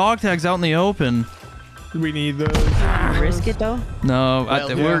out. There's dog tags out in the open. We need those. risk it though? No,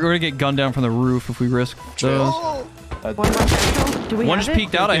 Well, we're gonna get gunned down from the roof if we risk those. One more central? Do we One have just it?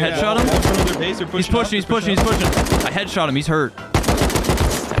 peeked out. I headshot him. He's pushing. He's pushing. He's pushing. I headshot him. He's hurt.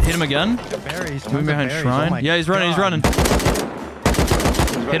 I hit him again. Moving behind shrine. Yeah, he's running. He's running.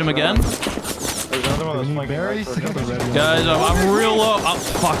 Hit him again. Guys, I'm real low. Oh,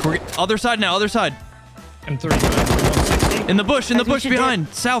 fuck. We're other side now. Other side. I'm 30. In the bush. In the bush behind.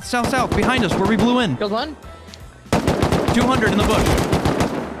 South. South. Behind us where we blew in. Killed one. 200 in the bush.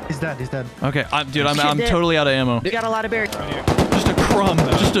 He's dead. He's dead. Okay, dude, I'm totally out of ammo. We got a lot of berries. Just a crumb.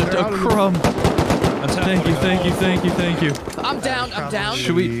 Just a crumb. Thank you. I'm down.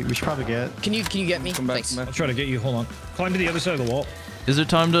 Should we? We should probably get. Can you get me? Thanks. I'll try to get you. Hold on. Climb to the other side of the wall. Is it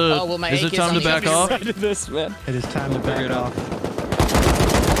time to? Oh, well, is it time to back off? This, man. It is time to back off.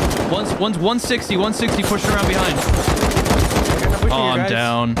 One's 160 pushing around behind. Oh, I'm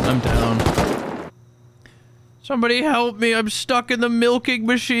down. Somebody help me. I'm stuck in the milking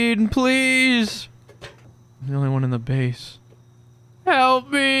machine, please. I'm the only one in the base. Help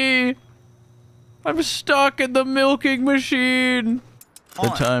me. I'm stuck in the milking machine. The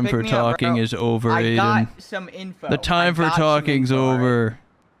time for talking is over, Aiden. I got some info. The time for talking's over.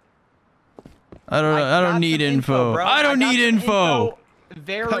 I don't need info. I don't need info.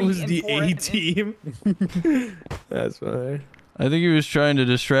 That was the A team. That's fine. I think he was trying to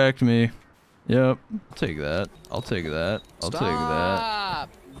distract me. Yep. I'll take that.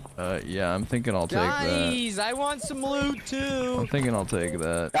 Yeah, I'm thinking I'll take that. Guys, I want some loot too. I'm thinking I'll take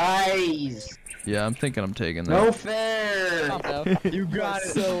that. Guys. Yeah, I'm thinking I'm taking that. No fair. You got it.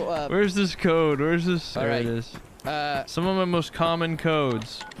 So, where's this code? Where's this? There right. it is. Some of my most common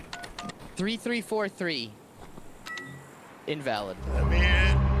codes. 3343. Invalid. Let me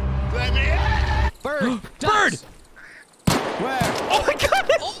in. Bird. Bird. Where? Oh my god!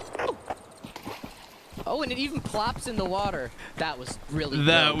 Oh, and it even plops in the water. That was really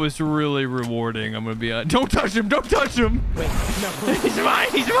That was really rewarding. I'm gonna be honest. Don't touch him! Don't touch him! Wait, no. He's mine!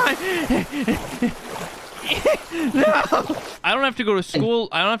 No! I don't have to go to school.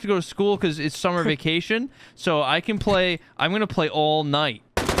 I don't have to go to school because it's summer vacation. So I can play. I'm gonna play all night.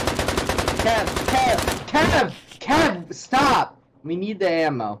 Kev, stop! We need the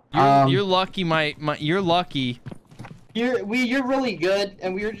ammo. You're lucky. You're lucky. You're really good,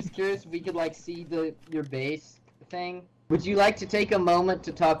 and we were just curious if we could like see your base thing. Would you like to take a moment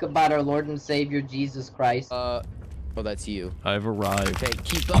to talk about our Lord and Savior Jesus Christ? Oh, that's you. I've arrived. Okay,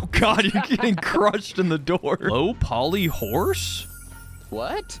 keep up. Oh god, you're getting crushed in the door. Low poly horse?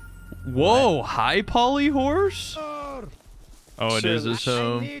 What? Whoa, high poly horse? Oh, it is his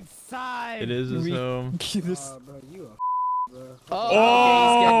home. It is his home.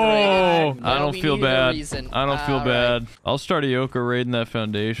 Oh, I don't feel bad. I don't feel bad. I'll start a Yoka raiding that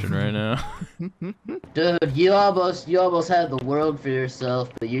foundation right now. Dude, you almost had the world for yourself,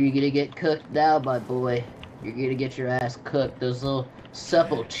 but you're gonna get cooked now, my boy. You're gonna get your ass cooked. Those little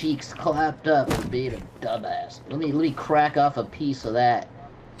supple cheeks clapped up for being a dumbass. Let me crack off a piece of that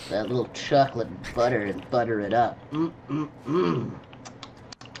little chocolate butter and butter it up.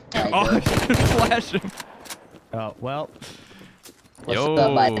 Oh, flash him. Oh, well. What's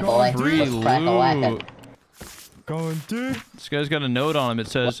up, my boy? Free Let's crack a whack. Going, dude. This guy's got a note on him. It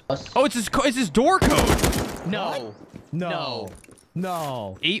says, "Oh, it's his door code." No.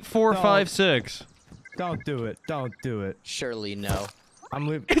 8456. Don't do it. Don't do it. Surely no. I'm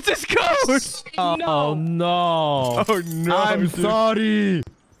leaving. It's his code. Oh no. Oh no. I'm sorry.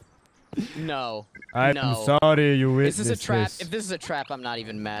 No. I'm sorry you witnessed This is a trap. If this is a trap, I'm not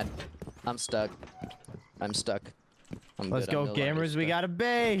even mad. I'm stuck. Let's go, gamers. We got a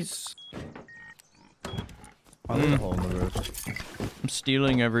base. Oh, there's a hole in the roof. I'm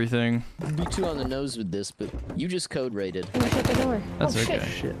stealing everything. Be too on the nose with this, but you just code raided. Shut the door. That's oh, okay.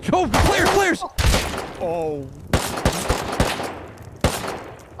 Shit. Oh, clears! Oh.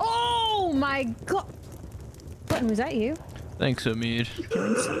 Oh my god. Button, was that you? Thanks, Amid.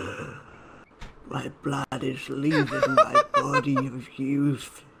 My blood is leaving my body of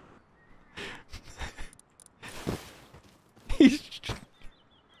youth.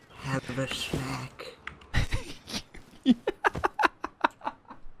 Have a snack.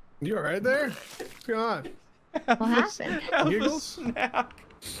 You alright there? What's going on? What happened? Giggles?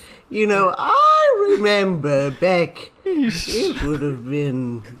 You know, I remember back, it would have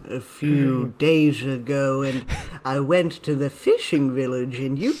been a few days ago, and I went to the fishing village,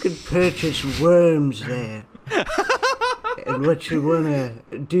 and you could purchase worms there. And what you want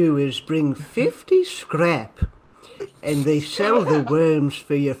to do is bring 50 scrap, and they sell the worms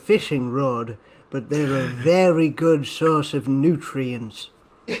for your fishing rod, but they're a very good source of nutrients.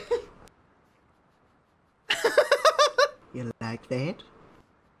 You like that?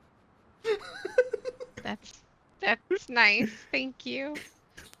 That's nice. Thank you.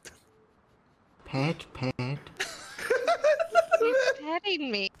 Pat, pat. You're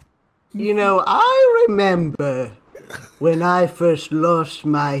petting me. You know, I remember when I first lost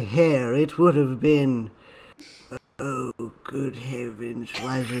my hair, it would have been, oh, good heavens,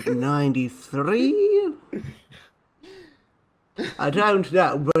 was it 93? I don't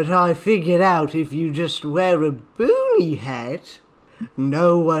know, but I figured out if you just wear a boonie hat,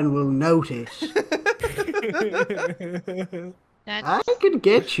 no one will notice. I could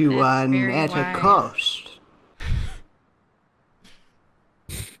get you one at a cost.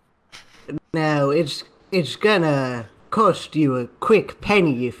 Now, it's gonna cost you a quick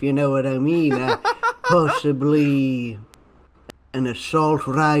penny, if you know what I mean. Possibly an assault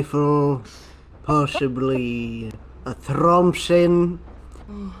rifle, possibly a Thompson,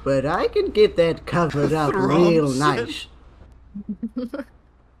 but I can get that covered up real nice.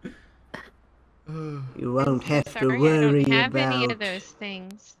 You won't have to worry I don't have about... any of those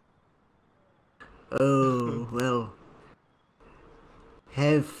things. Oh, well...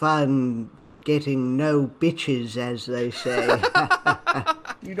 Have fun getting no bitches, as they say.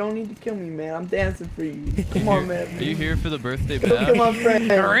 You don't need to kill me, man. I'm dancing for you. Come on, man. Are you here for the birthday bash? Come on, friend.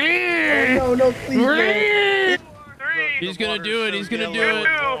 Oh, no, please, man. He's gonna do it. He's gonna do it.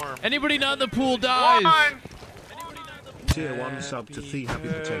 Anybody not in the pool dies. Tier 1 sub to The Happy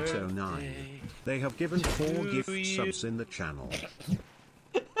Potato 9. They have given 4 gift subs in the channel.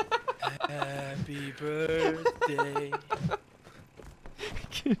 Happy birthday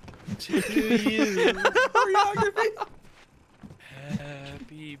to you. Choreography.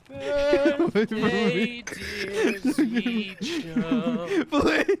 Happy birthday, dear ZChum.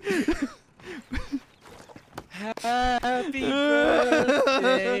 Happy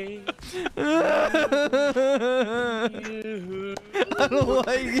birthday. I don't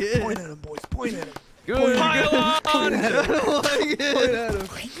like it. Point at him, boys. Point at him. Good. Pile on. I don't like it.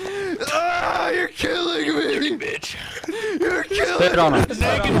 Ah, you're killing me. Bitch. You're killing Spit on him.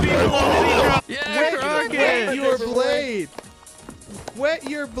 Yeah, Crockett. Wet your blade. Wet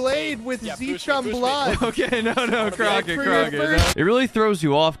your blade with ZChum blood. Okay, no, Crockett. No. It really throws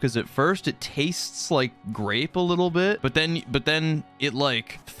you off because at first it tastes like grape a little bit, but then it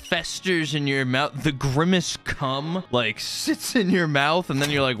like festers in your mouth. The grimace cum like sits in your mouth, and then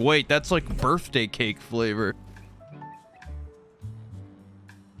you're like, wait, that's like birthday cake flavor.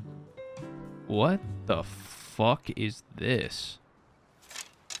 What the fuck is this?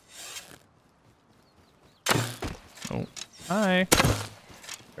 Oh, hi.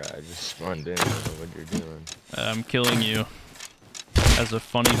 I just spawned in. I don't know what you're doing. I'm killing you. As a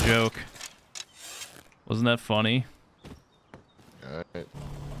funny joke. Wasn't that funny? Alright.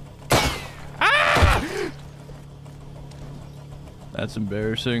 Ah! That's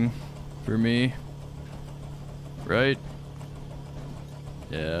embarrassing for me. Right?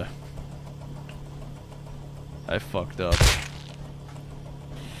 Yeah. I fucked up.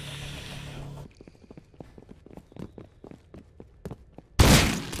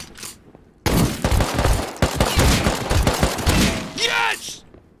 Yes!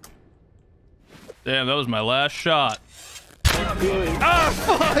 Damn, that was my last shot. Ah,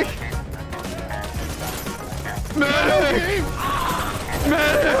 fuck! Medic!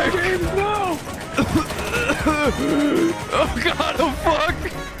 Medic! No! Oh god, oh fuck!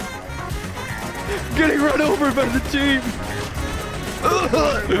 Getting run over by the team!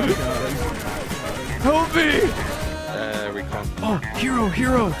 Help me! Recon. Oh,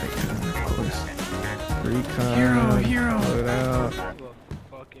 hero! Recon. Hero! Load out.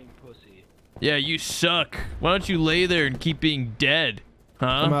 Yeah, you suck. Why don't you lay there and keep being dead? Huh?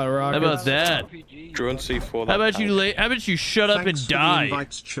 I'm out of How about that? Drone C4. How about you shut up and die? Huh?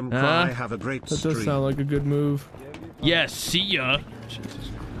 Have a great That does sound like a good move. Yeah, see ya.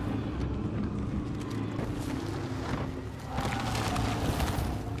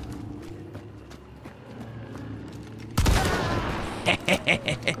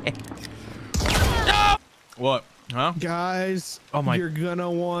 No! What? Huh? Guys, you're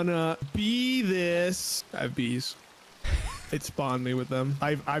gonna wanna bee this. I have bees. It spawned me with them.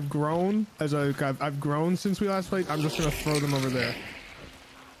 I've grown as I've grown since we last played. I'm just gonna throw them over there.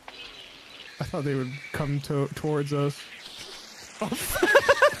 I thought they would come towards us. Oh.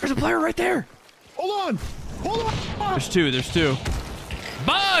 There's a player right there. Hold on. There's two.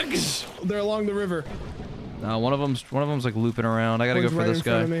 Bugs! They're along the river. No, one of them's like looping around. I gotta go for this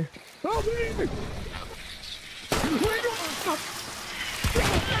guy. Help me!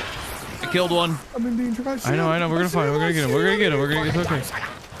 I killed one. I'm in danger. I know. We're gonna find him. We're gonna get him. We're gonna get him. It's okay.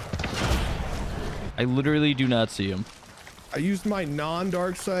 I literally do not see him. I used my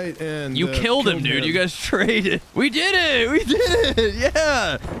non-dark sight and You killed him, dude. You guys traded. We did it. We did it.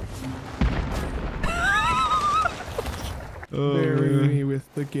 Yeah. Bury me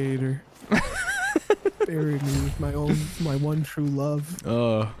with the gator. Bury me with my one true love.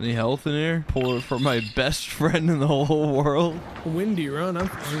 Any health in here? Pull it from my best friend in the whole world. Windy run.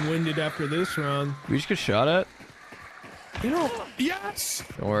 I'm winded after this run. We just get shot at? You know, yes.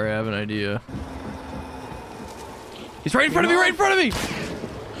 Don't worry, I have an idea. He's right in front of me, right in front of me!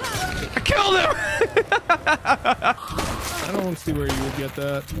 I killed him! I don't see where you would get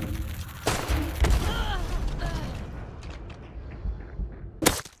that.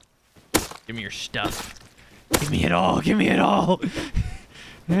 Give me your stuff. Give me it all, give me it all!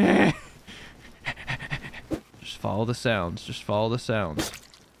 Just follow the sounds, just follow the sounds.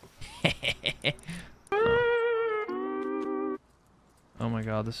 Oh my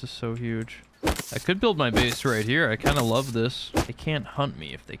god, this is so huge. I could build my base right here. I kind of love this. They can't hunt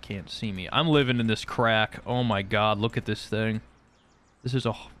me if they can't see me. I'm living in this crack. Oh my god, look at this thing. This is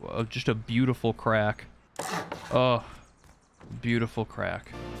just a beautiful crack. Oh, beautiful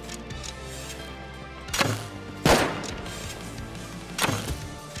crack.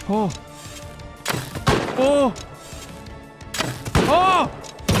 Oh. Oh. Oh.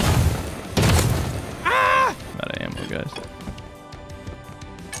 Ah! Out of ammo, guys.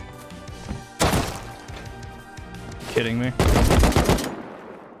 Kidding me?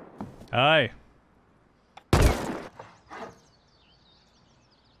 Hi.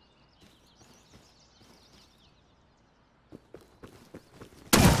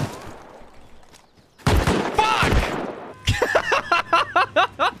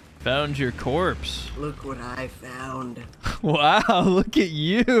 Found your corpse. Look what I found. Wow, look at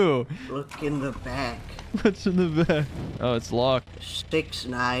you. Look in the back. What's in the back? Oh, it's locked.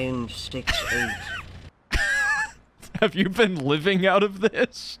 6968. Have you been living out of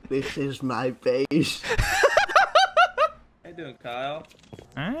this? This is my base. How you doing, Kyle?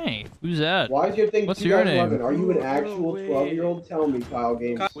 Hey, who's that? Why is your thing What's your name? Are you an actual 12-year-old? Tell me, Kyle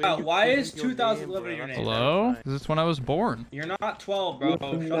Games. Kyle, why is 2011 in your name? Hello? This is when I was born. You're not 12, bro.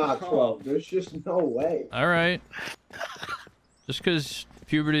 You're not 12. There's just no way. All right. Just because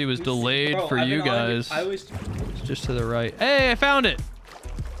puberty was delayed Bro, for you guys. It's just to the right. Hey, I found it.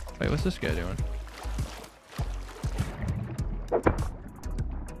 Wait, what's this guy doing?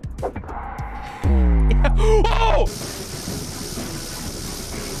 Oh!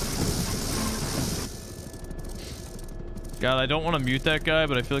 God, I don't want to mute that guy,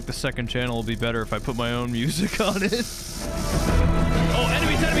 but I feel like the second channel will be better if I put my own music on it. Oh,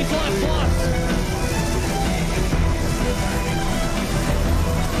 enemies, left, left!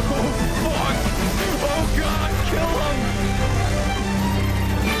 Oh, fuck! Oh, God, kill him!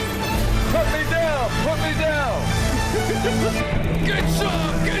 Put me down! Put me down! Get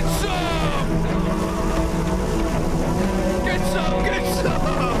some! Get some! Get some! Get some!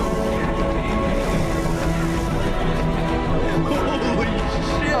 Holy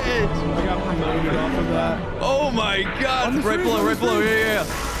shit! I got promoted off of that. Oh my god! Right below, right below. Yeah.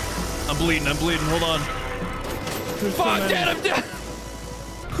 I'm bleeding, hold on. Fuck, dead, I'm dead!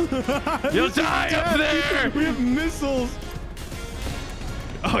 You'll die up there! We have missiles!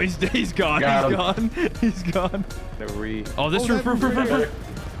 Oh, he's gone, he's gone. Oh, this roof.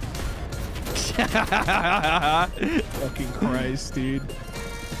 Fucking Christ, dude.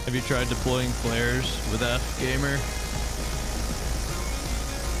 Have you tried deploying flares with F, gamer?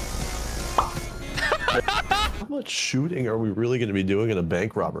 How much shooting are we really going to be doing in a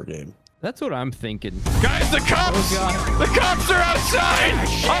bank robber game? That's what I'm thinking. Guys, the cops! The cops are outside!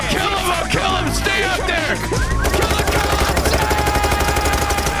 I'll kill him! Stay up there! Kill the cops!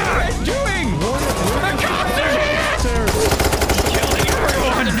 What are you doing? The cops are here! Killing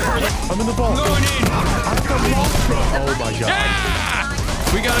everyone! I'm in the ball. Going in! Oh my god.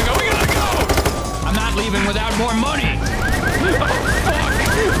 Yeah! We gotta go! I'm not leaving without more money! Oh, fuck!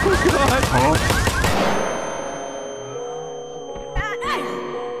 Oh, God! Huh?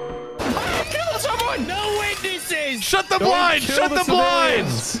 No witnesses! Shut the blinds! Shut the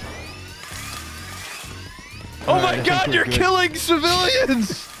blinds! Oh my god, you're killing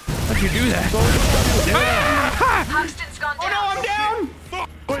civilians! How'd you do that? Hoxton's gone down. Oh no, I'm down!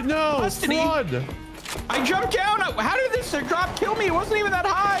 Wait, no! Flood! I jumped down! How did this drop kill me? It wasn't even that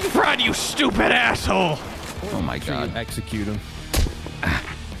high! Fred, you stupid asshole! Oh my god. Execute him.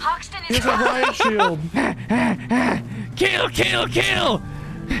 Hoxton Here's a riot shield! Kill! Kill!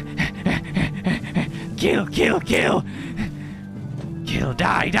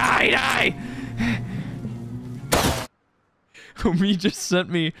 Die! Me just sent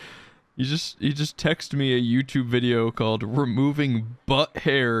me You just text me a YouTube video called "Removing Butt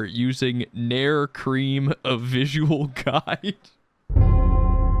Hair Using Nair Cream, a Visual Guide."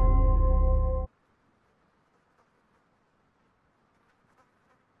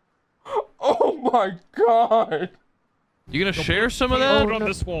 Oh my god! You gonna share some of that? Put it on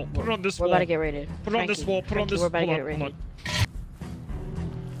this wall. Put it on this We're wall. about to get raided. Put it on this wall. Put it on this We're about to hold get on, raided.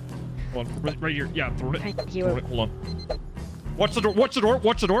 Hold on. Right here. Yeah, throw it. Frankie, Throw it. Hold on. Watch the door. Watch the door.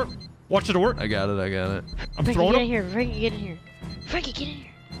 Watch the door. Watch the door. I got it. I got it. I'm Frankie, throwing get it. in here. Frankie, get in here. Frankie, get in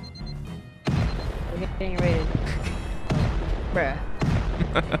here. We're getting raided. Bruh.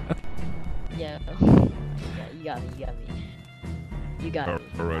 Yeah. You got me. You got me. You got me.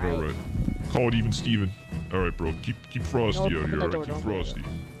 All right. Call it even, Steven. All right, bro. Keep Frosty out here. All right, keep Frosty.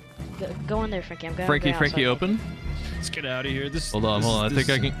 Go in there, Frankie. I'm going. Frankie, open. Let's get out of here. Hold on. I think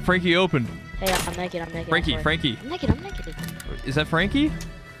I can. Frankie, open. Hey, I'm naked. Frankie. I'm naked. Is that Frankie?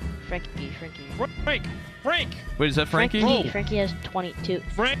 Frankie. Frank. Wait, is that Frankie? Frankie has 22.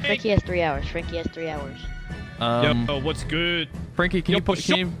 Frank. Frankie has 3 hours. Yo, what's good? Frankie, can you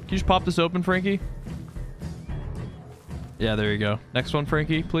just pop this open, Frankie? Yeah, there you go. Next one,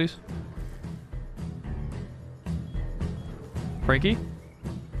 Frankie, please. Frankie?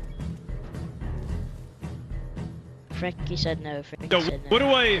 Frankie said no. Yo, what do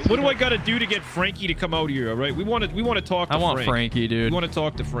I gotta do to get Frankie to come out here? All right, we want to talk to Frank. I want Frankie, dude. We want to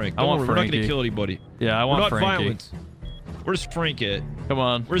talk to Frank. I want We're not Frankie. gonna kill anybody. Yeah, I want We're not Frankie. violent. Where's Frank at? Come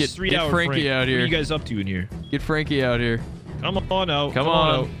on. Where's Get Frankie out here. What are you guys up to in here? Get Frankie out here. Come on out. Come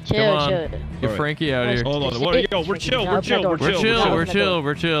on. out. Chill. Get Frankie out here. Hold on. Yo, we're chill. We're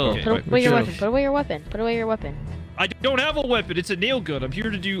chill. Put away your weapon. Put away your weapon. I don't have a weapon. It's a nail gun. I'm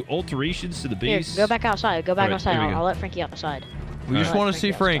here to do alterations to the base. Here, go back outside. Here we I'll let Frankie outside. We just want to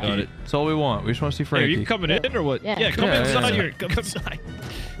see Frankie. That's all we want. We just want to see Frankie. Hey, are you coming in or what? Yeah. Come inside here. Come inside.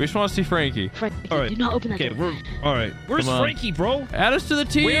 We just want to see Frankie. Frankie, All right. do not open that door. All right. Where's Come on. Frankie, bro? Add us to the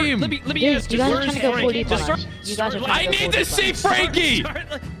team. Let me ask you you. guys are Where trying is to go full Frankie? deep on Just us. You guys are trying I to go need full to deep see on us. Frankie.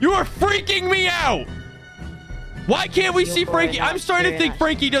 You are freaking me out. Why can't we see Frankie? I'm starting to think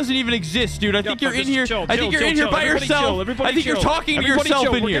Frankie doesn't even exist, dude. I think you're in here. I think you're in here by yourself. I think you're talking to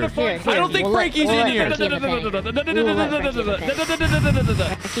yourself in here. I don't think Frankie's in here.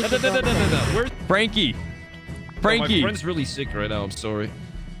 Frankie. My friend's really sick right now. I'm sorry.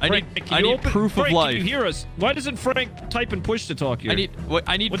 I need proof of life. Can you hear us? Why doesn't Frank type and push to talk here? I need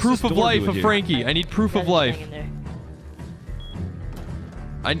What's proof this of door life doing of here? Frankie. I need proof of life.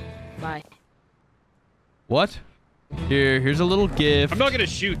 Bye. What? Here's a little gift. I'm not gonna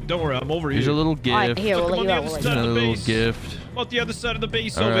shoot. Don't worry. I'm over here. Here's a little gift. Here, we'll let you out. Another little gift. I'm on the other side of the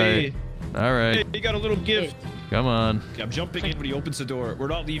base All over right. here. All right. Hey, you got a little gift. Come on. Okay, I'm jumping in when he opens the door. We're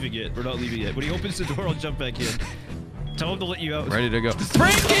not leaving yet. When he opens the door, I'll jump back in. Tell him to let you out. Ready to go.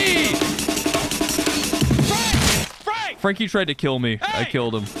 Frankie! Frank! Frankie tried to kill me. I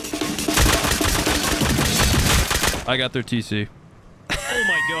killed him. I got their TC. Oh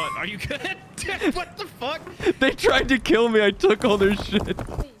my god, are you good? What the fuck? They tried to kill me. I took all their shit.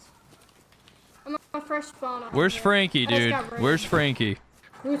 I'm on my first spawn. Where's Frankie, dude? Where's Frankie?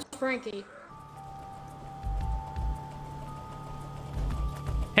 Who's Frankie?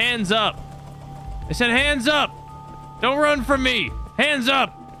 Hands up. I said hands up. Don't run from me. Hands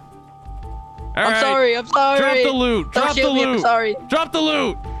up. All I'm right. sorry. Drop the loot. Don't Drop the shoot me, loot. I'm sorry. Drop the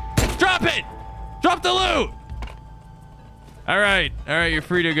loot. Drop it. Drop the loot. All right. You're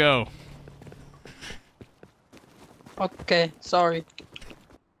free to go. Okay, sorry.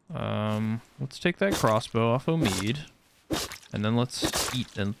 Let's take that crossbow off Omid, and then let's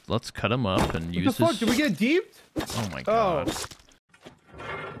eat and let's cut him up and use What the fuck? his... Did we get deeped? Oh my god.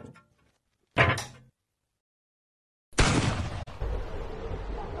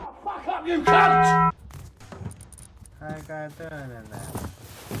 Fuck up, you cunt! I got done in that.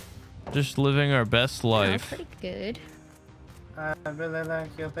 Just living our best life. Pretty good. I really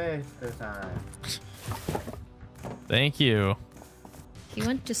like your base design. Thank you. He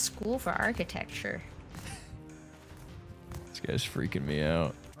went to school for architecture. This guy's freaking me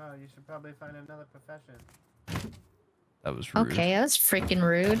out. Well, you should probably find another profession. That was rude. Okay, that was freaking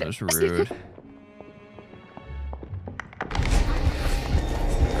rude. That was rude.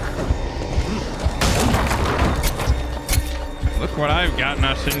 Look what I've gotten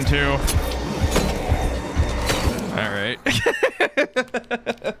us into. All right.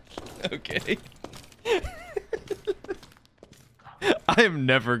 Okay. I am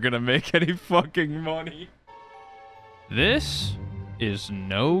never gonna make any fucking money. This is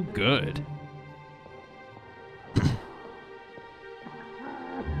no good.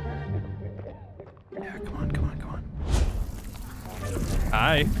 Yeah, come on.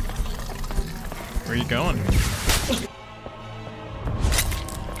 Hi. Where are you going?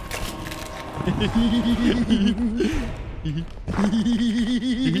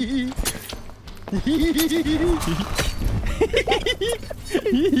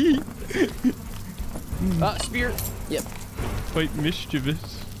 Spear. Yep. Quite mischievous.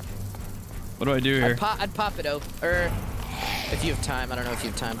 What do I do here? I'd pop it over. If you have time. I don't know if you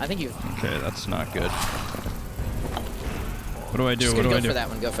have time. I think you have... Okay, that's not good. What do I do? Just What do I do? Go for that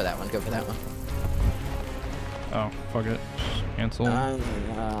one. Go for that one. Go for that one. Oh, fuck it. Just cancel.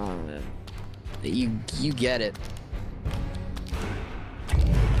 You get it.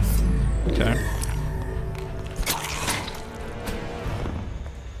 Okay.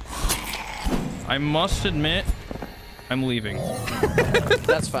 I must admit, I'm leaving.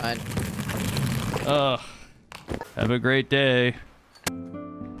 That's fine. Ugh. Have a great day.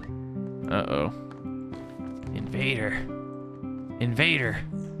 Uh-oh. Invader. Invader.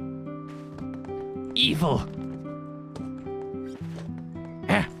 Evil.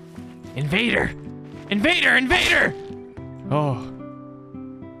 Ah. Invader. Invader! Invader! Oh.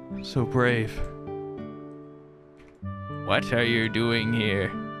 So brave. What are you doing here?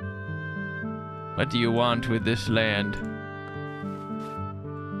 What do you want with this land?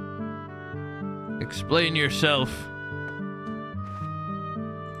 Explain yourself.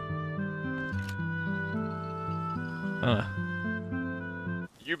 Huh.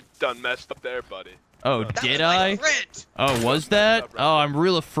 You've done messed up there, buddy. Oh, did I? Oh, was that? Oh, I'm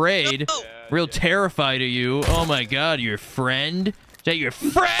real afraid. Real terrified of you. Oh my god, your friend? Is that your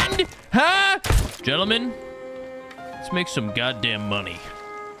friend? Huh? Gentlemen, let's make some goddamn money.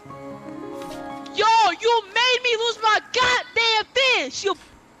 Yo, you made me lose my goddamn fish! You...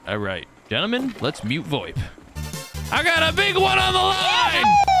 Alright, gentlemen, let's mute VoIP. I got a big one on the line!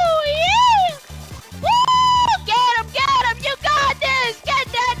 Yeah! Woo! Get him! You got this! Get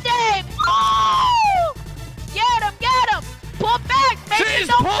that thing! Woo! Get him! Pull back! Make She's it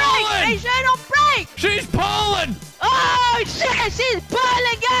don't pulling! break! Make sure it don't break! She's pulling! Oh shit! She's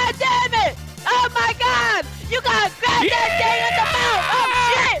pulling! God damn it! Oh my god! You gotta grab that thing in the mouth! Oh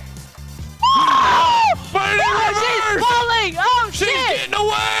shit! Oh! But in She's pulling! Oh She's shit! getting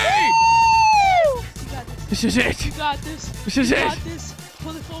away! Woo! This is it! You got this! This is you it! got this!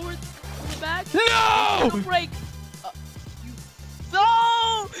 Pull it forward! Pull it back! No! Don't break!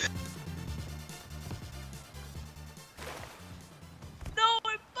 No! No,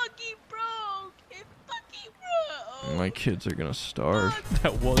 it fucking broke! It fucking broke! My kids are gonna starve.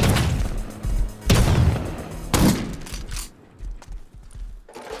 That was.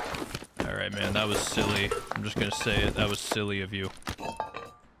 Alright, man, that was silly. I'm just gonna say it. That was silly of you.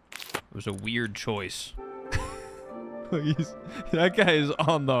 It was a weird choice. That guy is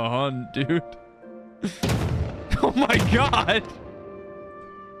on the hunt, dude. Oh my god!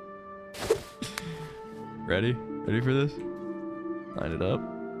 Ready? Ready for this? Line it up.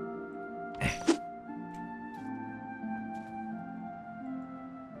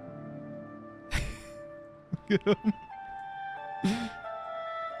 Look at him.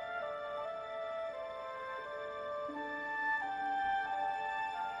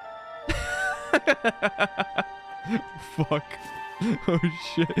 Fuck. Oh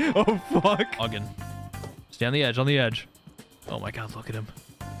shit. Oh fuck. Again. Stay on the edge, on the edge. Oh my god, look at him.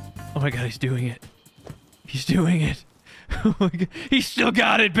 Oh my god, he's doing it. He's doing it. Oh my god. He still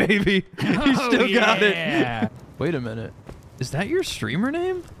got it, baby. He still got it. Wait a minute. Is that your streamer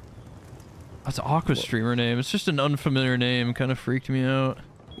name? That's Aqua's streamer name. It's just an unfamiliar name. Kind of freaked me out.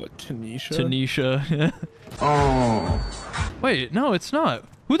 What, Tanisha? Tanisha. Oh. Wait, no, it's not.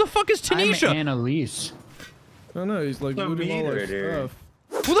 Who the fuck is Tanisha? I'm Annalise. Oh no, he's like looting all our stuff.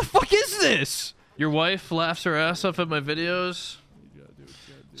 Who the fuck is this? Your wife laughs her ass off at my videos?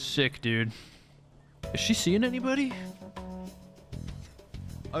 Sick, dude. Is she seeing anybody?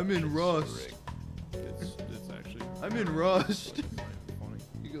 I'm in Rust. It's actually... I'm in Rust.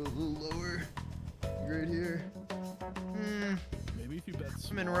 You go a little lower. Right here. Maybe if you bet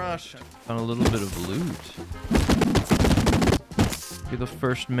I'm in Rush. Found a little bit of loot. You're the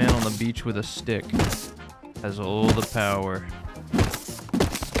first man on the beach with a stick. Has all the power.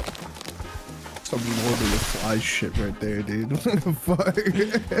 Some Lord of the Flies shit right there, dude. What the fuck? The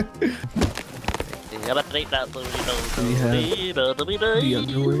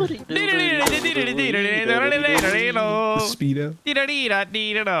Speedo.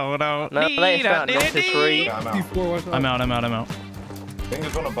 I'm out. I think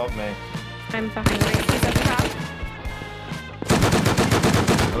there's one above me. I'm behind you. He's at the top.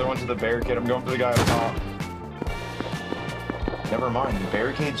 Other one to the barricade. I'm going for the guy up top. Never mind. The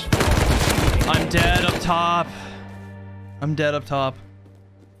barricade's. I'm dead up top. I'm dead up top.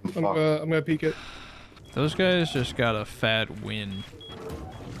 I'm gonna peek it. Those guys just got a fat win.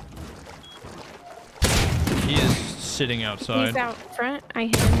 He is sitting outside. He's out front. I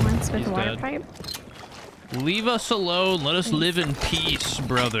hit him once with He's a water dead. pipe. Leave us alone. Let us live in peace,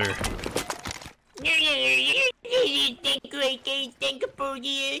 brother.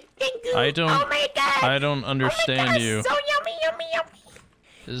 I don't. Oh my God. I don't understand Oh my God, you. so yummy, yummy, yummy.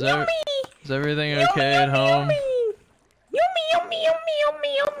 Is Yummy. everything Yummy, okay at yummy, home? Yummy, yummy, yummy,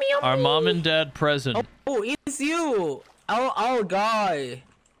 yummy, yummy, yummy. Are mom and dad present? Oh, it's you! Our guy!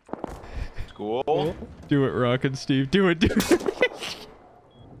 School? Do it, Rock and Steve. Do it, do it.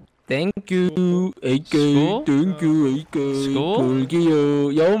 Thank you, AK. School? Thank you, AK. School? Thank you.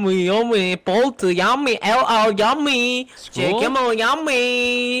 Yummy, yummy. Both yummy. LL yummy. School? Check him out,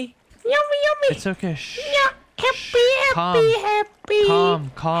 yummy. Yummy, yummy. It's okay. Shh. Yeah, happy, Calm. happy, happy.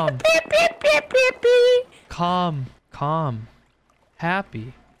 Calm. Happy, happy, happy, happy. Calm.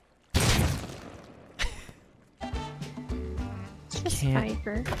 Happy. It's just Can't-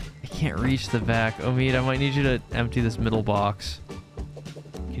 Piper. I can't reach the back. Omid, I might need you to empty this middle box.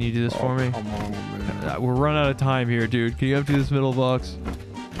 Can you do this for me? Come on, man. We're running out of time here, dude. Can you empty this middle box?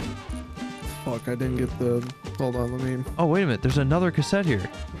 Fuck, I didn't get the... Hold on, let me... Oh, wait a minute. There's another cassette here.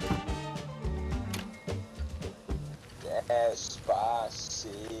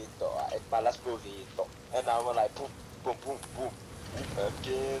 Despacito, ay palas burrito. And now we're like boom, boom, boom, boom.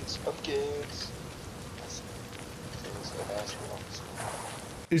 Pumpkins.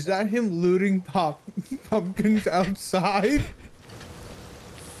 Is that him looting pumpkins outside?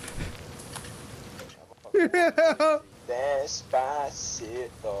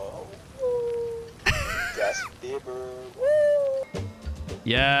 Despacito. Justin Bieber.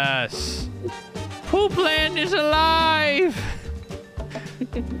 Yes. Poopland is alive.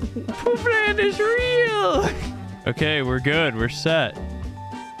 Poopland is real. Okay, we're good. We're set.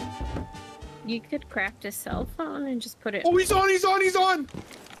 You could craft a cell phone and just put it. Oh, he's on!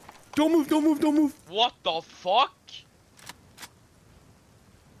 Don't move. What the fuck?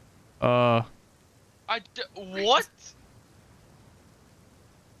 What?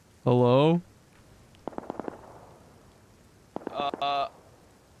 Hello?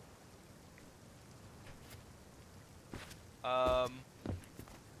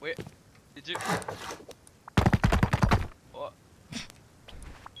 Wait, did you? What?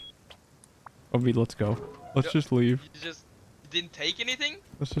 Obi, let's go. Let's just leave. You just didn't take anything?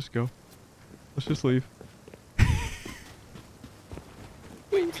 Let's just go. Let's just leave.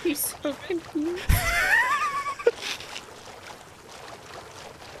 He's so confused.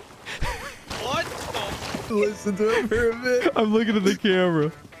 What? Listen to him for a bit. I'm looking at the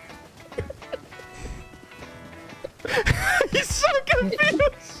camera. He's so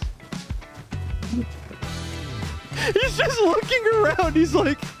confused. He's just looking around. He's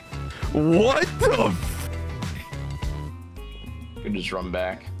like, what the f? You can just run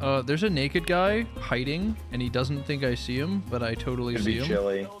back. There's a naked guy hiding, and he doesn't think I see him, but I totally Could see be him.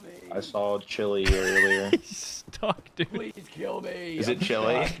 Chili. I saw Chili earlier. He's stuck, dude. Please kill me. Is it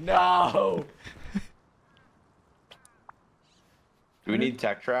Chili? No. Do we need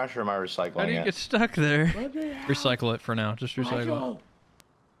tech trash or am I recycling How do you it? get stuck there? Recycle it for now. Just recycle Michael,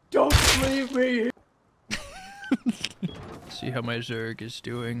 don't leave me. it. See how my Zerg is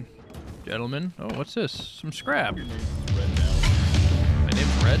doing. Gentlemen. Oh, what's this? Some scrap. My name's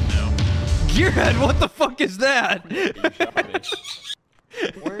Red now. Gearhead, what the fuck is that?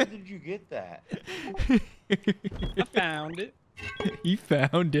 Where did you get that? I found it. He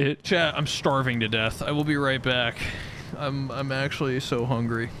found it. Chat, I'm starving to death. I will be right back. I'm actually so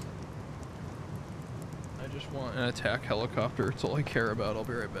hungry. I just want an attack helicopter. It's all I care about. I'll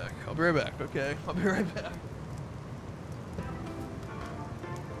be right back. Okay? I'll be right back.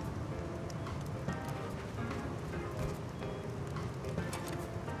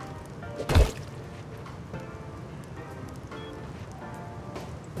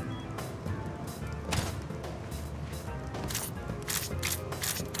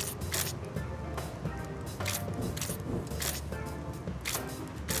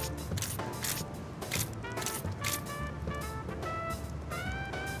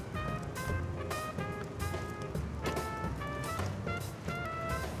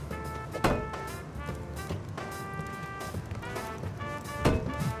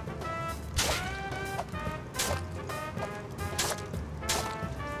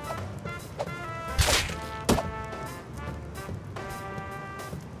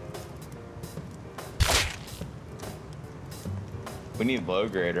 We need low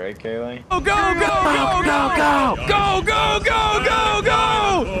grade, right, Kaylee? Oh, go!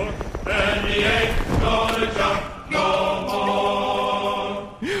 And he ain't gonna jump no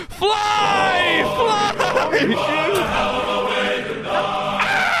more. Fly!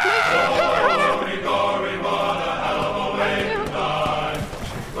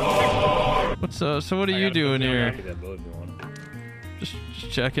 What's so what are you doing here? Just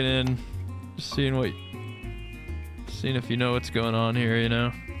checking in, just seeing if you know what's going on here, you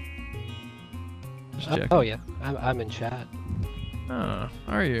know. Just checking. Oh yeah, I'm in chat. Oh,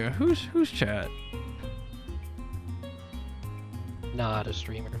 are you? Who's chat? Not a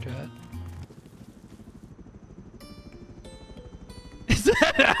streamer chat. Is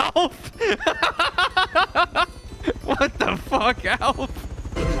that Alf? What the fuck, Alf?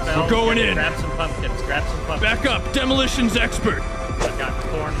 We're going in. Grab some pumpkins. Grab some pumpkins. Back up, demolitions expert. I've got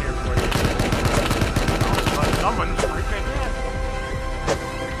corn here for you. Someone's freaking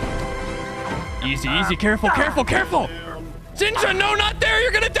Easy, easy, careful, careful, careful! Zinja, no, not there!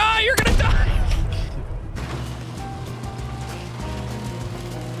 You're gonna die! You're gonna die!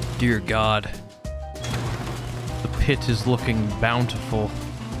 Dear God. The pit is looking bountiful.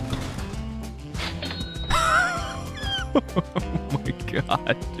 Oh my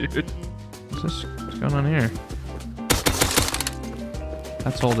God, dude. What's going on here?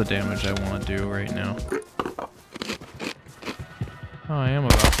 That's all the damage I want to do right now. Oh, I am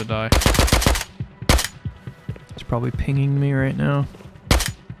about to die. It's probably pinging me right now.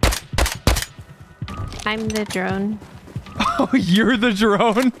 I'm the drone. Oh, you're the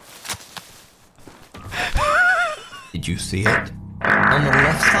drone? Did you see it? On the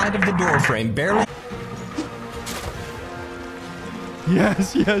left side of the door frame, barely.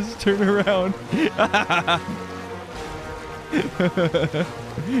 Yes, yes, turn around.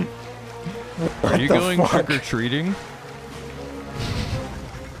 Are you going trick-or-treating?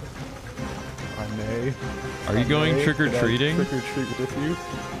 I may. Are you going trick-or-treating? Trick-or-treat with you?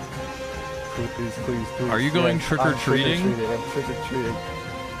 Please, please, please. Are you going trick-or-treating? I'm trick-or-treating.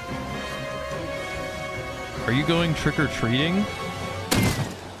 Are you going trick-or-treating?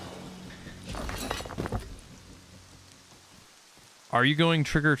 Are you going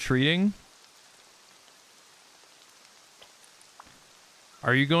trick-or-treating?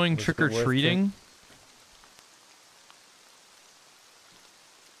 Are you going trick-or-treating?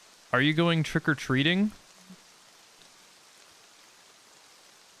 Are you going trick-or-treating?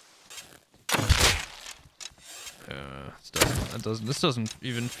 This doesn't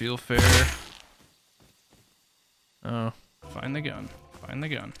even feel fair. Oh. Find the gun. Find the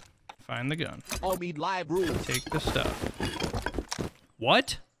gun. Find the gun. All need live rules. Take the stuff.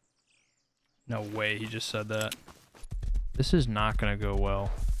 What? No way he just said that. This is not gonna go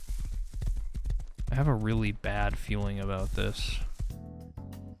well. I have a really bad feeling about this.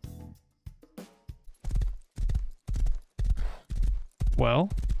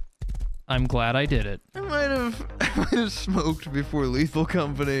 Well, I'm glad I did it. I might have smoked before Lethal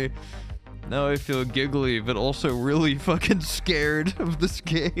Company. Now I feel giggly, but also really fucking scared of this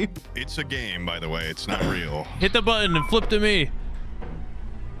game. It's a game, by the way. It's not real. Hit the button and flip to me.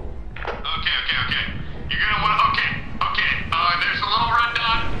 Okay. You're gonna want. Okay. There's a little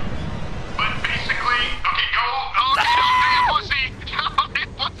rundown, but basically, okay, go. Okay, don't be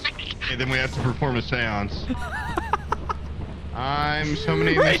a pussy. Okay, then we have to perform a seance. I'm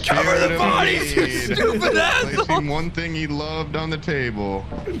summoning the Recover spirit the of bodies, you need. stupid asshole. Placing one thing he loved on the table.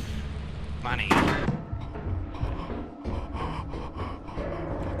 Money.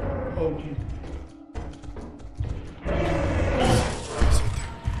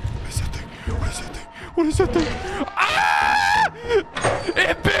 What is that thing? Ah!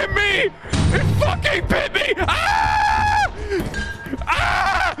 It bit me! It fucking bit me! Ah!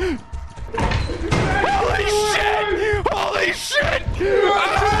 Ah! Holy shit! Holy shit!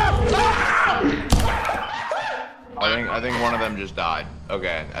 Ah! I think one of them just died.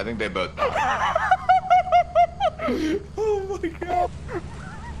 Okay, I think they both died. Oh my God.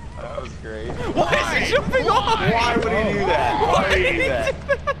 That was great. Why is he jumping off? Why would he do that? Why would he do that?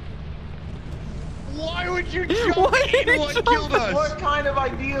 Why would you jump Why in? What killed us? What kind of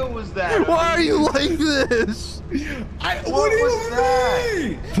idea was that? Why are you like this? What was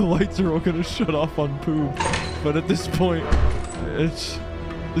that? The lights are all gonna shut off on poop, but at this point, this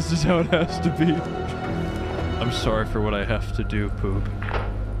is how it has to be. I'm sorry for what I have to do, poop.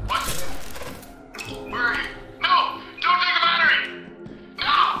 What? Where are you? No! Don't take a battery! No!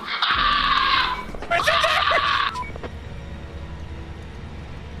 Ah! It's in there!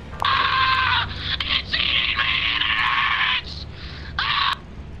 Ah! It's eating me and it hurts! Ah!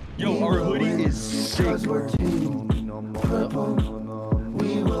 Yo, our hoodie is sick.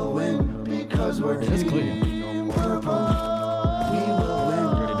 We will win because we're That's clean.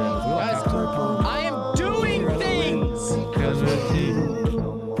 I am doing things. Because we're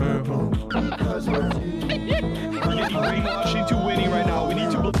team purple. Because we're team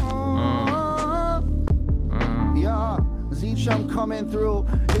do?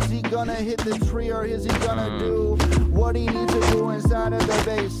 Is he gonna hit the tree or is he gonna do what he needs to do inside of the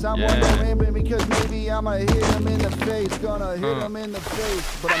base? I'm wondering because maybe I'ma hit him in the face. Gonna hit him in the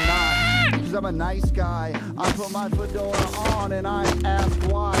face, but I'm not, because I'm a nice guy. I put my fedora on and I ask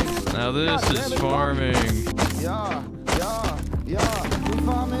why. Now this is farming. Yeah. We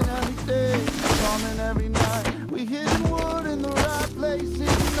farming every day, farming every night. We hitting wood in the right place, even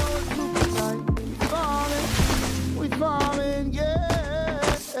though it's super tight. We farming, yeah.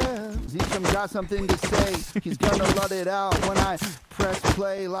 ZChum got something to say. He's gonna let it out when I press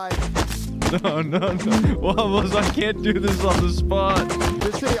play like. No. Well, I can't do this on the spot.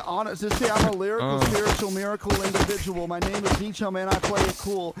 Just say honest. Just say I'm a lyrical, spiritual, miracle individual. My name is ZChum and I play it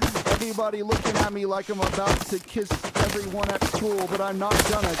cool. Everybody looking at me like I'm about to kiss everyone at school, but I'm not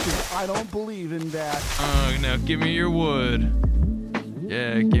gonna, cause I don't believe in that. Now give me your wood.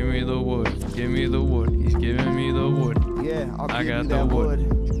 Yeah, give me the wood. Give me the wood. He's giving me the wood. Yeah, I got the wood.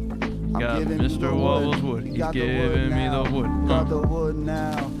 Got Mr. Wobble's wood. He's giving me the wood. Got the wood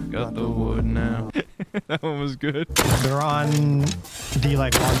now. Got the wood now. That one was good. They're on the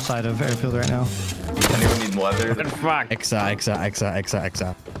launch side of airfield right now. Anyone need leather? Fuck. Exa.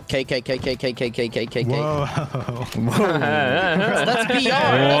 K. Whoa. That's BR.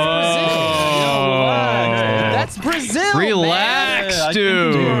 That's Brazil. Relax,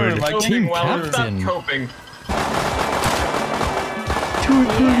 dude. Like team captain. Coping.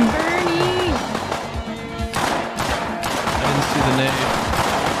 Bernie. I didn't see the name.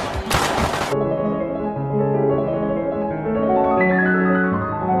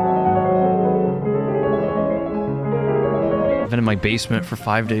 I've been in my basement for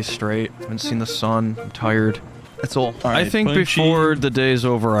 5 days straight. Haven't seen the sun. I'm tired. That's all. I think before the day's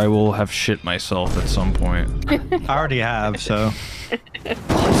over, I will have shit myself at some point. I already have, so.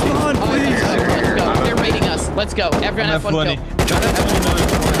 Spawn, please. Let's go. They're raiding us. Let's go. Everyone have fun.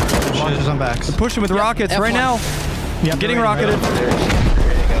 Launches on backs. They're pushing with rockets right now. Yeah, getting rocketed.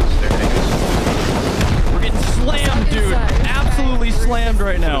 We're getting slammed, dude. Absolutely slammed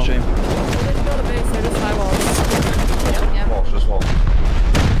right now. Just walls.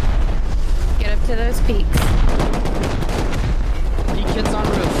 Get up to those peaks. Kids on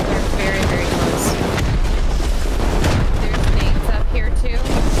roof. They're very, very close. There's nades up here too.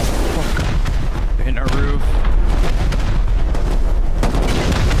 Hitting our roof.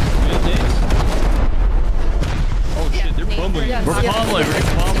 Oh shit, they're pummeling. Yes. We're pummeling. We're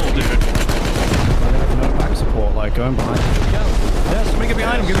getting pummeled, dude. No back support, like going behind. Yeah, somebody get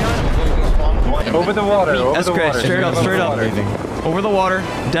behind him. Get behind him. Over the water. That's great. Straight up. Over the water.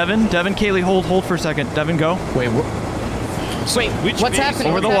 Devin, Kaylee, hold for a second. Devin, go. Wait, what's happening?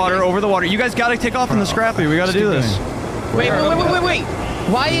 Over the water. You guys gotta take off from the scrappy. We gotta do this. Wait.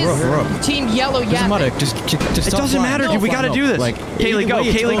 Why is Team Yellow yapping? Just it doesn't matter, dude. We gotta do this. Kaylee, go.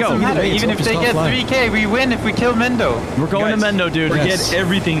 Even if they get 3K, we win if we kill Mendo. We're going to Mendo, dude. Forget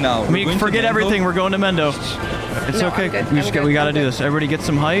everything now. Forget everything. We're going to Mendo. It's okay. We gotta do this. Everybody get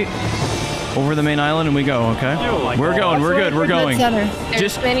some height. Over the main island and we go, okay? We're going.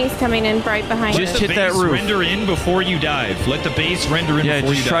 Just Benny's coming in right behind Just us. hit that roof. Render in before you dive. Let the base render in before you dive.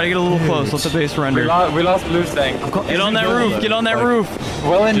 Yeah, just try to get a little close. Let the base render. We lost blue tank. Get on that roof. Get on that roof.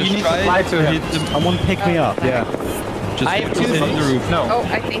 Well, then you need to fly to him. Someone pick me up. Yeah. I have 2 the roof. No. Oh,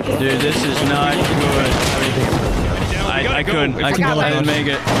 I think it's Dude, this is not good. I couldn't make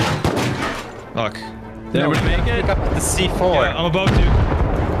it. Fuck. Did we make it? Pick up the C4. Yeah, I'm about to.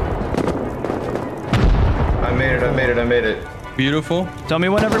 I made it. Beautiful. Tell me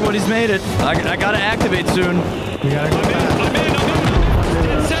when everybody's made it. I gotta activate soon. We gotta go back. I'm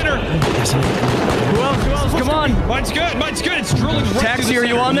in. Center. Who else? Come on. Mine's good. It's drilling right Taxi, are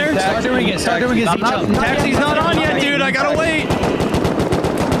you on there? Start doing it. Taxi's not on yet, dude. I gotta wait.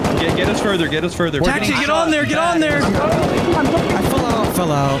 Get us further. Taxi, get on there. I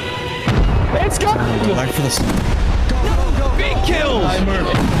fell out. Let's go. Back for this. Big kills.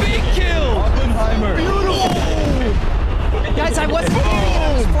 Big kill. Beautiful. Guys, I wasn't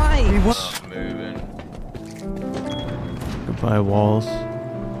flying. Moving. Goodbye walls.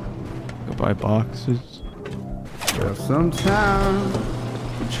 Goodbye boxes. Well, sometimes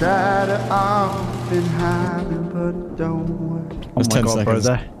we try to off and hide it, but it don't work. It was 10 seconds.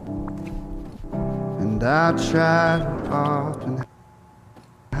 And I try to off and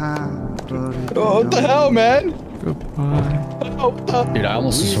hide, but it What the hell, man? Goodbye. Dude, I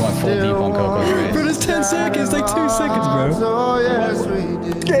almost just went full deep on Coco. Bro, it's 10 seconds, like 2 seconds, bro. Oh, yes, we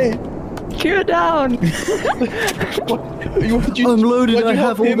did. Okay. Gear down. I'm loaded, I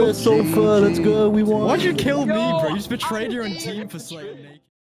have all this so far, let's go, we won. Why'd you kill me, bro? You just betrayed your own team for slaying naked.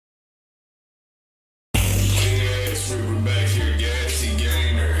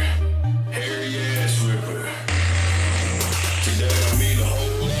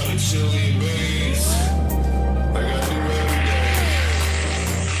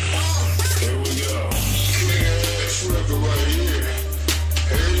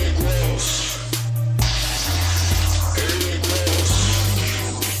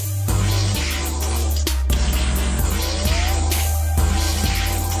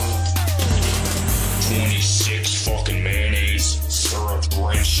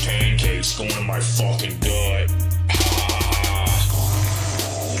 pancakes going in my fucking gut.